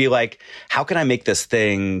techniques and be like, how can I make this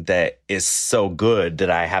thing that is so good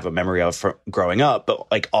that I have a memory of from growing up,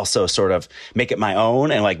 but like also sort of make it my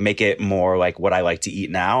own and like make it more like what I like to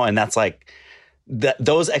eat now. And that's like,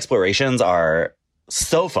 those explorations are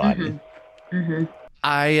so fun.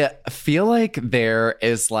 I feel like there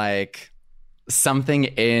is like there's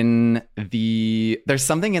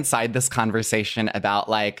something inside this conversation about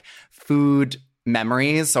like food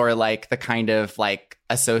memories or like the kind of like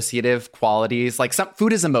associative qualities. Like some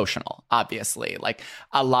food is emotional, obviously. Like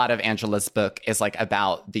a lot of Angela's book is like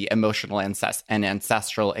about the emotional and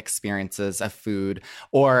ancestral experiences of food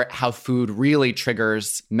or how food really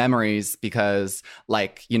triggers memories because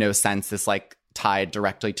like, sense is like tied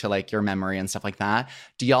directly to like your memory and stuff like that.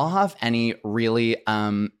 Do y'all have any really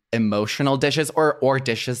emotional dishes or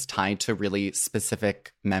dishes tied to really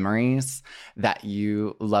specific memories that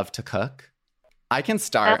you love to cook? I can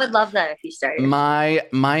start. I would love that if you started.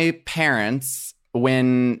 My parents,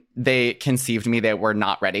 when they conceived me, they were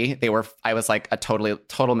not ready. I was like a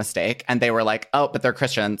total mistake. And they were like, oh, but they're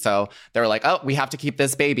Christian. So they were like, oh, we have to keep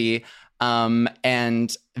this baby.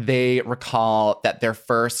 And they recall that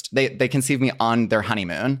they conceived me on their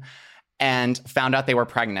honeymoon. and found out they were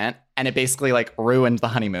pregnant. And it basically like ruined the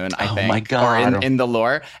honeymoon, I think. Oh my God. Or in the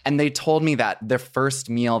lore. And they told me that their first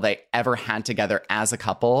meal they ever had together as a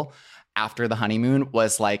couple after the honeymoon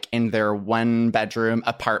was like in their 1-bedroom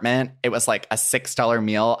apartment. It was like a $6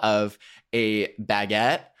 meal of a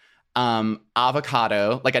baguette,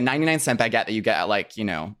 avocado, like a 99-cent baguette that you get at like, you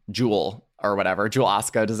know, Jewel or whatever. Jewel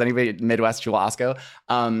Osco. Does anybody Midwest Jewel Osco?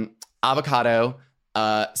 Avocado,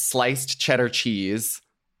 sliced cheddar cheese,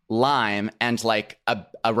 lime, and like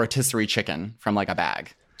a rotisserie chicken from like a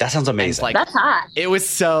bag. That sounds amazing. Like, That's hot. it was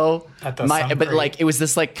so That does sound but great. like it was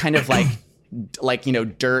this like kind of like you know,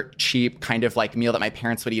 dirt cheap kind of like meal that my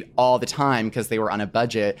parents would eat all the time because they were on a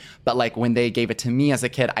budget. But like when they gave it to me as a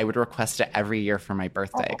kid, I would request it every year for my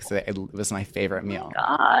birthday because it was my favorite meal.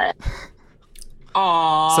 God.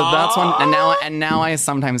 Aww. So that's one, and now I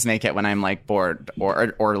sometimes make it when I'm like bored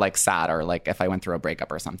or like sad, or like if I went through a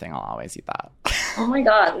breakup or something, I'll always eat that. Oh my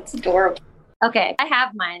God, that's adorable. Okay, I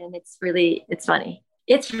have mine and it's funny.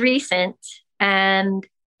 It's recent and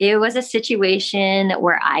it was a situation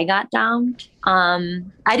where I got dumped. I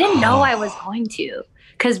didn't know I was going to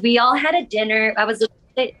because we all had a dinner. I was in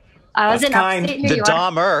upstate New The York.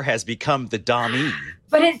 Dahmer has become the Dommy.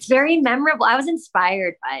 But it's very memorable. I was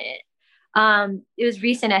inspired by it. It was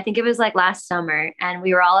recent. I think it was like last summer, and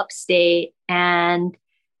we were all upstate, and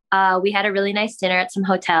we had a really nice dinner at some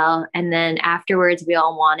hotel. And then afterwards, we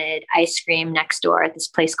all wanted ice cream next door at this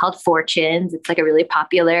place called Fortunes. It's like a really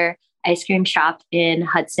popular ice cream shop in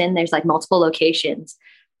Hudson. There's like multiple locations.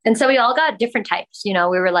 And so we all got different types. You know,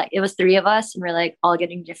 we were like, it was 3 of us, and we're like all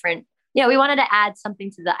getting different. Yeah, we wanted to add something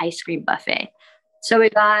to the ice cream buffet. So we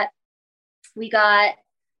got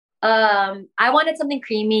I wanted something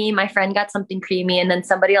creamy. My friend got something creamy, and then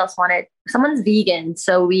someone's vegan.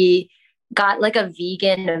 So we got like a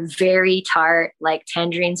very tart, like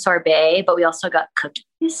tangerine sorbet, but we also got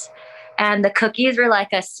cookies. And the cookies were like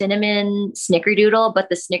a cinnamon snickerdoodle, but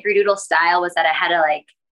the snickerdoodle style was that it had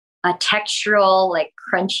a textural, like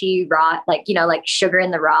crunchy raw, like, you know, like sugar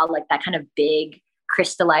in the raw, like that kind of big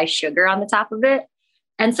crystallized sugar on the top of it.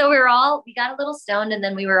 And so we got a little stoned, and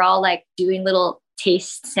then we were all like doing little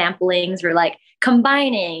taste samplings. We're like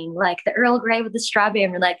combining like the Earl Grey with the strawberry,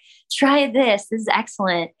 and we're like, try this is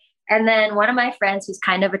excellent. And then one of my friends, who's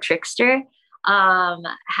kind of a trickster,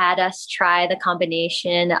 had us try the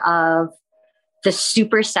combination of the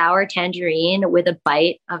super sour tangerine with a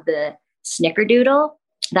bite of the snickerdoodle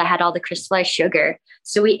that had all the crystallized sugar.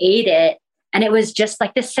 So we ate it, and it was just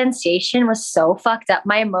like the sensation was so fucked up.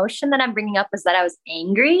 My emotion that I'm bringing up is that I was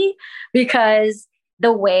angry because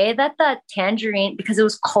the way that the tangerine, because it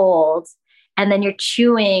was cold, and then you're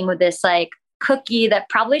chewing with this like cookie that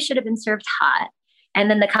probably should have been served hot. And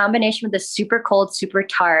then the combination with the super cold, super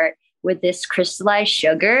tart with this crystallized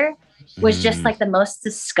sugar was just like the most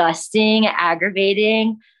disgusting,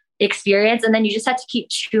 aggravating experience. And then you just had to keep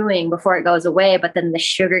chewing before it goes away. But then the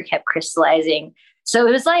sugar kept crystallizing. So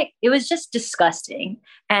it was just disgusting.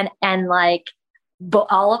 And like, but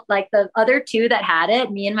all of like the other 2 that had it,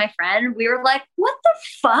 me and my friend, we were like, what the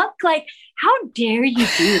fuck? Like, how dare you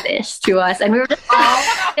do this to us? And we were just all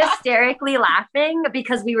hysterically laughing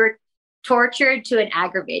because we were tortured to an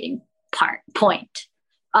aggravating point.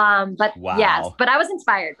 But Wow. yes, but I was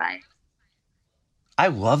inspired by it. I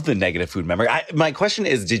love the negative food memory. My question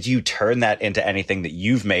is, did you turn that into anything that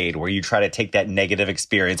you've made where you try to take that negative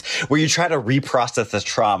experience, where you try to reprocess the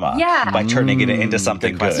trauma by turning it into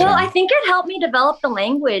something good? Well, I think it helped me develop the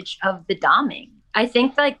language of the doming. I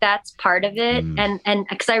think like that's part of it. And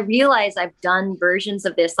because I realize I've done versions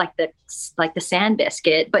of this, like the sand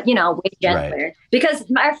biscuit, but you know, way gentler, because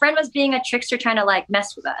my friend was being a trickster trying to like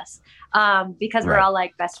mess with us because we're all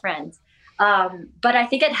like best friends. But I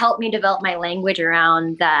think it helped me develop my language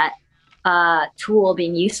around that tool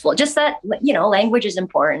being useful. Just that, you know, language is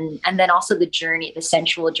important. And then also the journey, the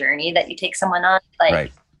sensual journey that you take someone on,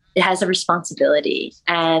 like it has a responsibility,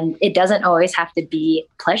 and it doesn't always have to be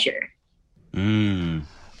pleasure.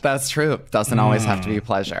 That's true. It doesn't always have to be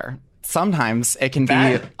pleasure. Sometimes it can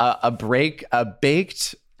be a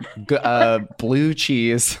baked blue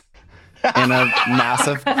cheese in a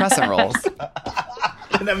massive crescent rolls.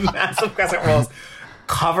 In a massive crescent rolls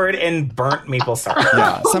covered in burnt maple syrup.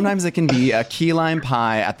 Yeah. Sometimes it can be a key lime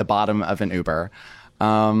pie at the bottom of an Uber.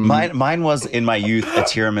 Mine was in my youth a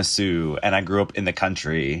tiramisu, and I grew up in the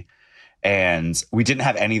country, and we didn't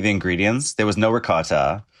have any of the ingredients. There was no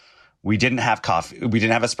ricotta. We didn't have coffee. We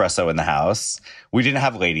didn't have espresso in the house. We didn't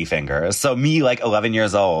have ladyfingers. So me, like 11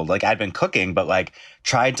 years old, like I'd been cooking, but like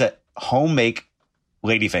tried to home make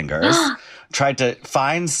ladyfingers, tried to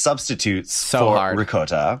find substitutes for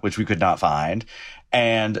ricotta, which we could not find.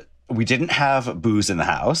 And we didn't have booze in the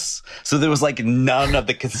house. So there was like none of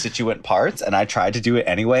the constituent parts. And I tried to do it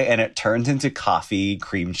anyway. And it turned into coffee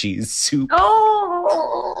cream cheese soup.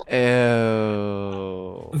 Oh.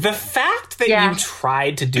 Ew. The fact that you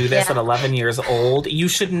tried to do this at 11 years old, you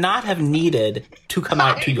should not have needed to come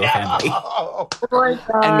out to your family. Oh my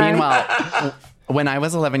God. And meanwhile, when I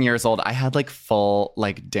was 11 years old, I had like full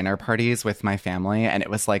like dinner parties with my family, and it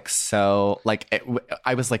was like so like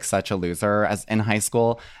I was like such a loser as in high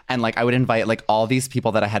school, and like I would invite like all these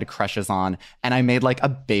people that I had crushes on, and I made like a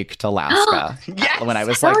baked Alaska when I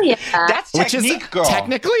was like, that's which technique, is girl.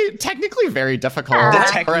 technically very difficult,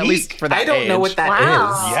 The or at least for that I don't know age. what that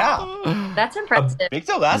is. Yeah. That's impressive. Baked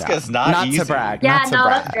Alaska is not easy. to brag. Yeah, not to no,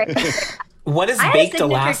 brag. that's great. What is I had baked a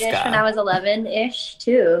signature dish when I Alaska? was 11-ish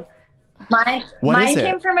too. Mine is it?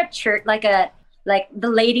 came from a church, like the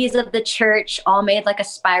ladies of the church all made like a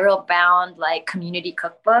spiral bound like community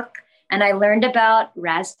cookbook, and I learned about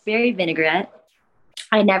raspberry vinaigrette.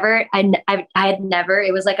 I had never.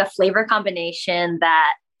 It was like a flavor combination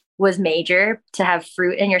that was major to have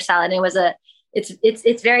fruit in your salad. And it was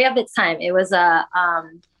it's very of its time. It was a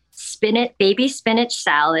baby spinach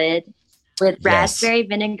salad with raspberry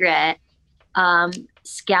vinaigrette,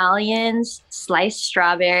 scallions, sliced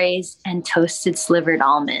strawberries, and toasted slivered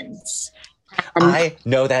almonds. And I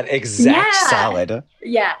know that exact salad.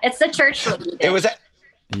 yeah, it's the church lady. It was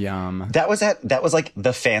Yum. that was like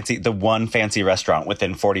the one fancy restaurant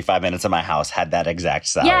within 45 minutes of my house had that exact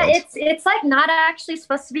salad. Yeah, it's like not actually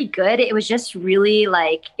supposed to be good. It was just really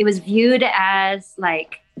like it was viewed as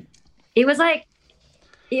like it was like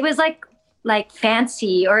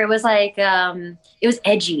fancy, or it was like it was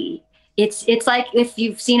edgy. It's like if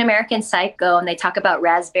you've seen American Psycho and they talk about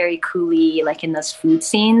raspberry coulis like in those food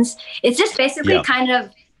scenes. It's just basically it's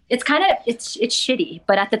shitty,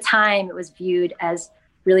 but at the time it was viewed as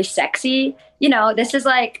really sexy. You know, this is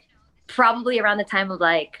like probably around the time of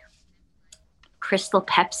like Crystal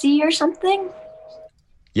Pepsi or something.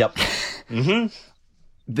 Yep. Mm-hmm.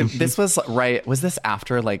 This was right. Was this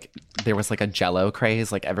after like there was like a Jell-O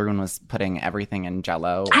craze? Like everyone was putting everything in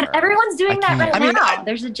Jell-O. Everyone's doing that right now.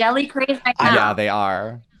 There's a jelly craze right now. Yeah, they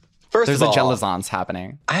are. First There's of all, a Jell-O-zance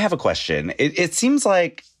happening. I have a question. It seems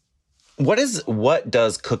like what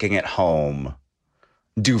does cooking at home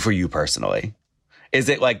do for you personally? Is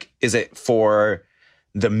it for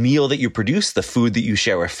the meal that you produce, the food that you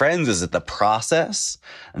share with friends? Is it the process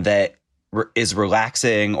that is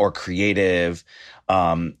relaxing or creative?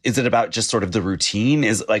 Is it about just sort of the routine?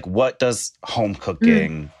 Is like, what does home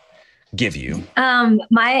cooking give you?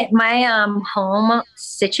 My home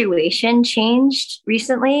situation changed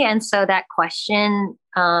recently. And so that question,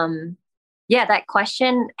 that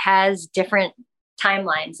question has different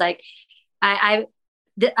timelines. Like I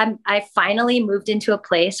finally moved into a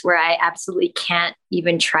place where I absolutely can't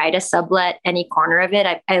even try to sublet any corner of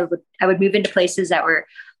it. I would move into places that were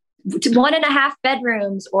 1.5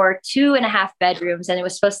 bedrooms or 2.5 bedrooms. And it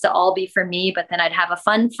was supposed to all be for me. But then I'd have a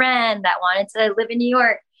fun friend that wanted to live in New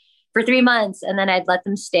York for 3 months. And then I'd let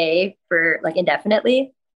them stay for like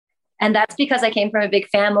indefinitely. And that's because I came from a big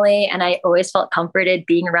family and I always felt comforted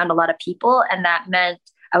being around a lot of people. And that meant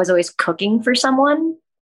I was always cooking for someone.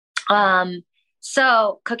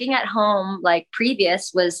 So cooking at home, like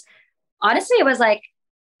previous was honestly, it was like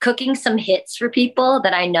cooking some hits for people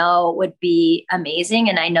that I know would be amazing.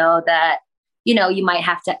 And I know that, you know, you might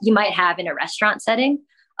have in a restaurant setting.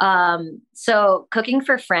 So cooking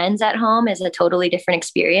for friends at home is a totally different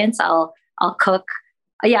experience. I'll cook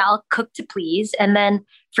to please. And then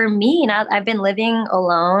for me, now I've been living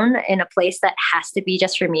alone in a place that has to be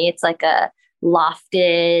just for me. It's like a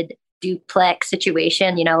lofted duplex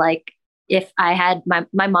situation, you know, like if I had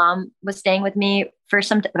my mom was staying with me for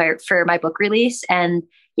my book release, and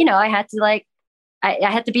you know, I had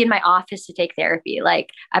to be in my office to take therapy.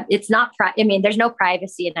 Like it's not, there's no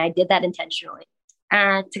privacy, and I did that intentionally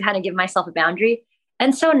and to kind of give myself a boundary.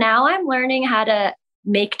 And so now I'm learning how to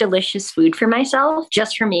make delicious food for myself,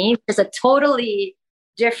 just for me. It's a totally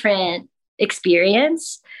different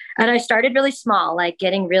experience. And I started really small, like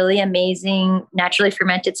getting really amazing, naturally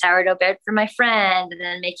fermented sourdough bread for my friend, and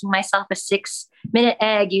then making myself a 6-minute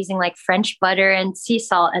egg using like French butter and sea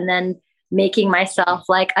salt, and then making myself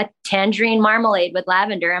like a tangerine marmalade with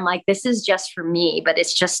lavender. I'm like, this is just for me, but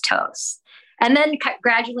it's just toast. And then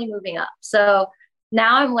gradually moving up. So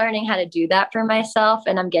now I'm learning how to do that for myself,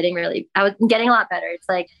 and I'm getting a lot better. It's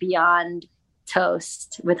like beyond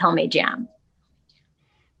toast with homemade jam.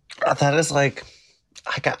 That is like,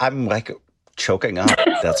 I'm like choking up.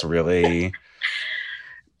 That's really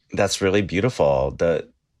beautiful.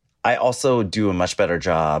 I also do a much better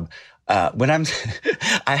job when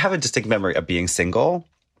I have a distinct memory of being single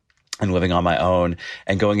and living on my own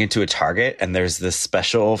and going into a Target, and there's this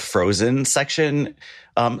special frozen section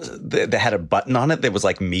that had a button on it that was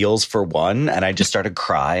like meals for one. And I just started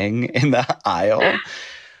crying in the aisle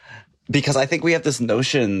because I think we have this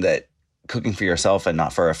notion that cooking for yourself and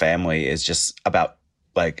not for a family is just about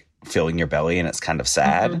like filling your belly, and it's kind of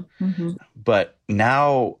sad. But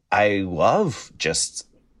now I love just,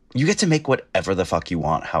 you get to make whatever the fuck you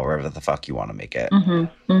want, however the fuck you want to make it.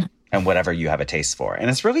 And whatever you have a taste for. And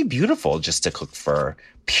it's really beautiful just to cook for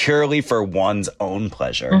purely for one's own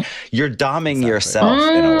pleasure. You're doming yourself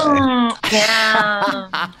in a way.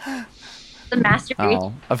 Yeah. The masturbation.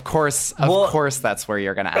 Oh, of course that's where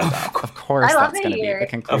you're going to end up. Of course that's going to be the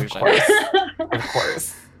conclusion. Of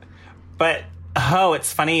course. But,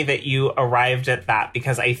 it's funny that you arrived at that,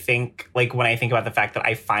 because I think, like, when I think about the fact that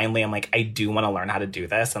I finally am like, I do want to learn how to do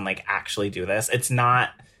this and, like, actually do this, it's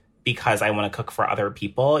not because I want to cook for other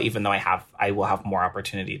people, even though I will have more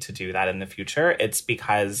opportunity to do that in the future. It's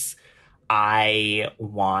because I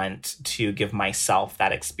want to give myself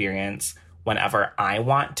that experience whenever I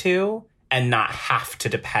want to, and not have to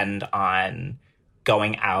depend on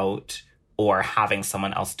going out or having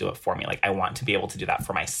someone else do it for me. Like, I want to be able to do that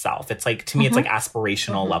for myself. It's like, to me, it's like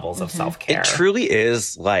aspirational levels of self-care. It truly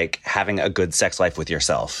is like having a good sex life with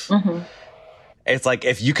yourself. It's like,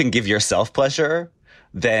 if you can give yourself pleasure,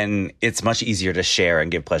 then it's much easier to share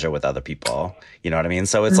and give pleasure with other people. You know what I mean?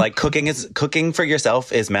 So it's like cooking for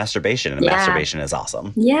yourself is masturbation, and masturbation is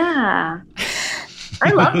awesome. Yeah.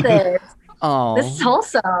 I love this. Oh, this is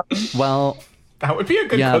wholesome. Well, that would be a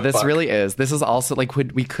good cookbook. This really is. This is also like,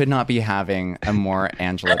 we could not be having a more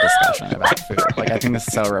Angela discussion about food. Like, I think this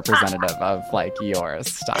is so representative of like your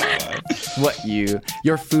style, of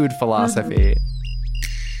your food philosophy.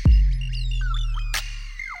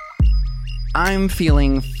 I'm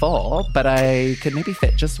feeling full, but I could maybe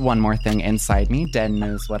fit just one more thing inside me. Den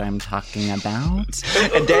knows what I'm talking about.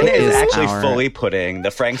 And Den is actually fully putting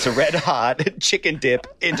the Frank's Red Hot chicken dip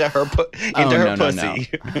into her pussy.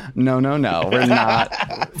 No. We're not.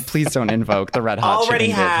 Please don't invoke the Red Hot already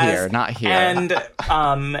chicken dip here. Not here.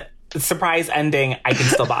 And surprise ending, I can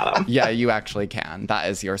still bottom. Yeah, you actually can. That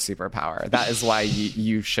is your superpower. That is why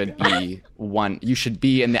you should be one. You should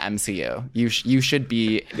be in the MCU. You should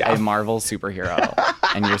be a Marvel superhero,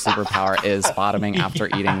 and your superpower is bottoming after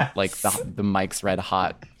eating like the Mike's Red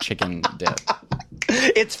Hot chicken dip.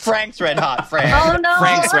 It's Frank's Red Hot, Frank. Oh no,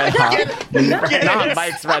 Frank's Red Hot, not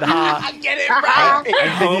Mike's Red Hot. Get it right.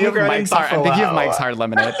 I'm thinking of Mike's Hard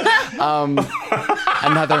Lemonade.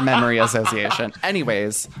 Another memory association.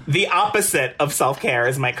 Anyways, the opposite of self-care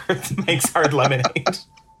is Mike's Hard Lemonade.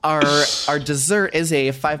 Our dessert is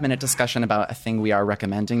a 5-minute discussion about a thing we are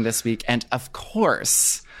recommending this week, and of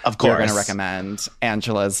course, we're going to recommend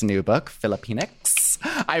Angela's new book, Filipinx.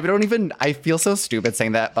 I feel so stupid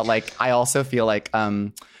saying that, but like, I also feel like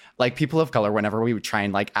people of color, whenever we try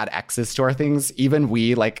and like add X's to our things, even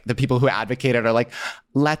we, like the people who advocated, are like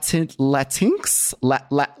Latinx,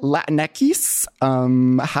 Latinx.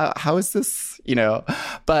 How is this? You know,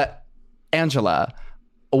 but Angela,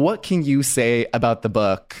 what can you say about the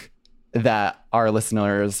book that our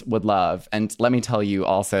listeners would love? And let me tell you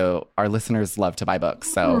also, our listeners love to buy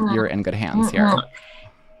books, so you're in good hands here.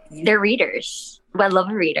 They're readers. I love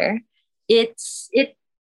a reader.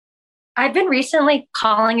 I've been recently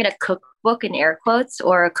calling it a cookbook in air quotes,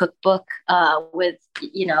 or a cookbook with,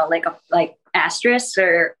 like asterisks,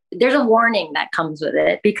 or there's a warning that comes with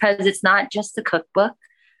it, because it's not just a cookbook.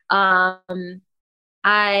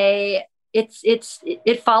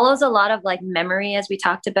 It follows a lot of like memory, as we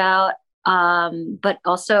talked about, but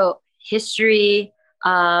also history,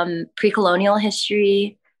 pre-colonial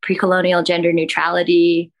history, pre-colonial gender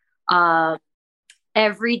neutrality,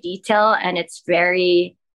 every detail, and it's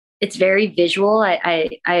very visual.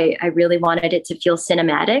 I really wanted it to feel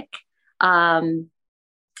cinematic.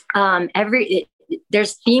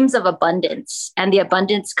 There's themes of abundance, and the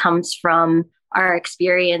abundance comes from our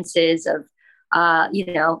experiences of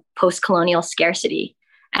post-colonial scarcity.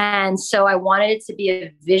 And so I wanted it to be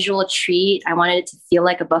a visual treat. I wanted it to feel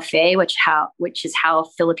like a buffet, which is how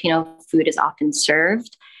Filipino food is often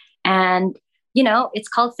served. And, it's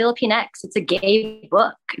called Filipinx. It's a gay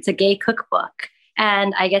book. It's a gay cookbook.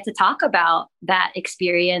 And I get to talk about that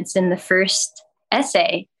experience in the first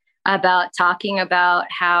essay, about talking about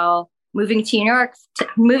how moving to New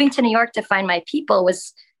York to find my people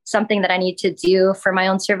was something that I need to do for my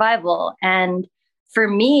own survival. And for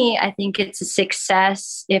me, I think it's a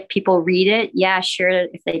success if people read it. Yeah, sure,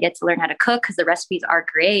 if they get to learn how to cook, because the recipes are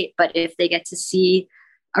great. But if they get to see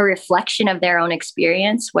a reflection of their own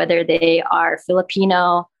experience, whether they are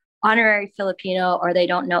Filipino, honorary Filipino, or they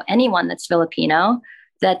don't know anyone that's Filipino,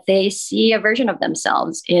 that they see a version of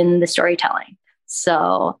themselves in the storytelling.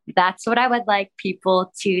 So that's what I would like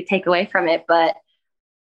people to take away from it. But,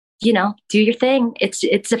 you know, do your thing.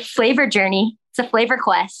 It's a flavor journey. It's a flavor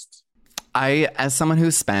quest. As someone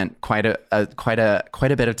who's spent quite a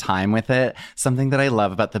bit of time with it, something that I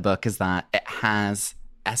love about the book is that it has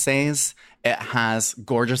essays, it has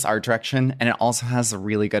gorgeous art direction, and it also has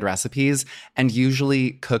really good recipes. And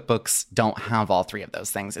usually cookbooks don't have all three of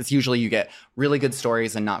those things. It's usually you get really good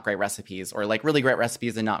stories and not great recipes, or like really great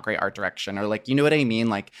recipes and not great art direction, or like, you know what I mean?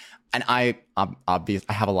 Like, and I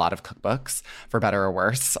have a lot of cookbooks, for better or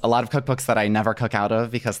worse. A lot of cookbooks that I never cook out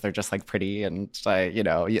of because they're just like pretty and you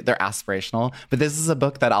know, they're aspirational. But this is a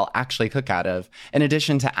book that I'll actually cook out of, in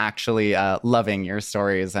addition to actually loving your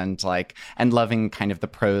stories and loving kind of the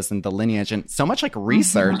prose and the lineage and so much like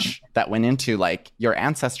research that went into like your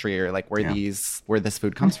ancestry or like where this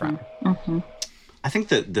food comes from. I think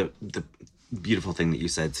that the beautiful thing that you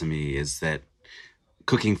said to me is that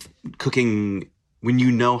cooking. When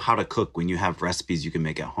you know how to cook, when you have recipes you can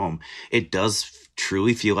make at home, it does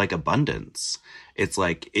truly feel like abundance. It's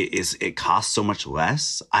like it costs so much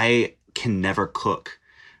less. I can never cook.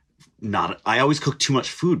 I always cook too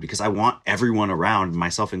much food because I want everyone around,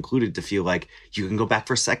 myself included, to feel like you can go back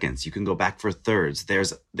for seconds, you can go back for thirds.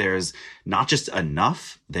 There's not just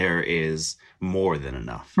enough, there is more than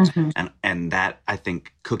enough. And that, I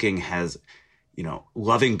think, cooking has, you know,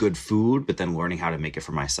 loving good food, but then learning how to make it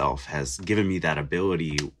for myself has given me that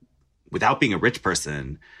ability, without being a rich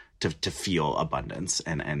person, to feel abundance.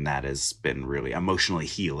 And that has been really emotionally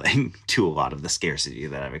healing to a lot of the scarcity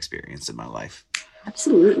that I've experienced in my life.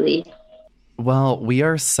 Absolutely. Well, we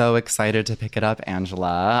are so excited to pick it up,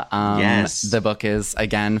 Angela. Yes. The book is,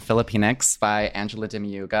 again, Filipinix by Angela de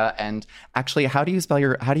Mayuga. And actually, how do you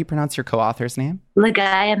pronounce your co-author's name?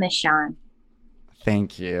 Ligaya Michon.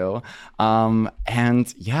 Thank you.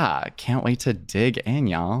 And yeah, can't wait to dig in,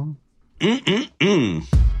 y'all.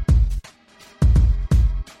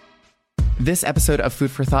 This episode of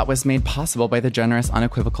Food for Thought was made possible by the generous,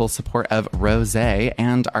 unequivocal support of Rosé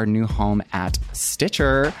and our new home at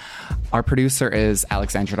Stitcher. Our producer is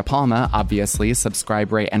Alexandra De Palma. Obviously,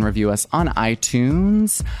 subscribe, rate, and review us on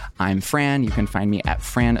iTunes. I'm Fran. You can find me at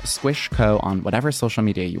Fran Squishco on whatever social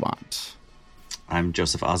media you want. I'm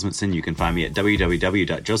Joseph Osmundson. You can find me at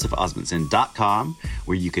www.josephosmundson.com,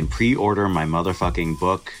 where you can pre-order my motherfucking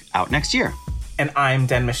book out next year. And I'm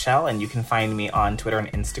Den Michelle, and you can find me on Twitter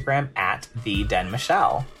and Instagram at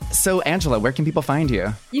 @TheDenMichelle. So, Angela, where can people find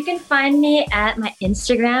you? You can find me at my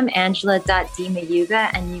Instagram, angela.dmayuga,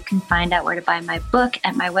 and you can find out where to buy my book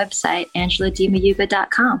at my website,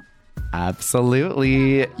 angeladmayuga.com.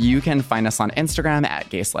 Absolutely. You can find us on Instagram at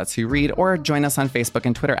Gays Let's Who Read, or join us on Facebook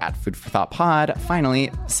and Twitter at Food for Thought Pod.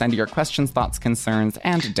 Finally, send your questions, thoughts, concerns,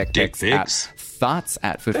 and dick pics at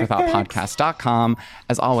thoughts@foodforthoughtpodcast.com.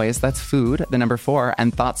 As always, that's food, the number 4,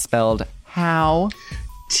 and thoughts spelled how?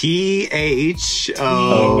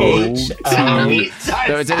 THO.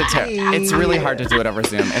 It's really hard to do it over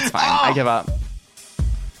Zoom. It's fine. I give up.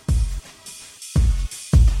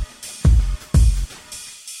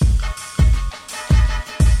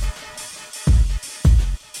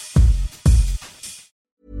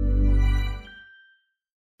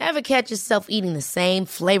 Ever catch yourself eating the same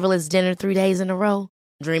flavorless dinner 3 days in a row?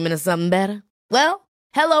 Dreaming of something better? Well,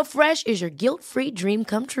 HelloFresh is your guilt-free dream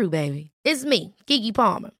come true, baby. It's me, Keke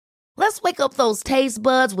Palmer. Let's wake up those taste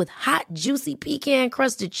buds with hot, juicy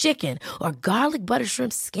pecan-crusted chicken or garlic butter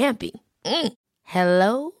shrimp scampi.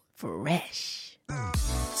 Hello Fresh.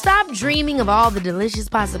 Stop dreaming of all the delicious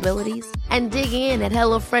possibilities and dig in at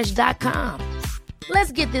HelloFresh.com.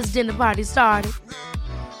 Let's get this dinner party started.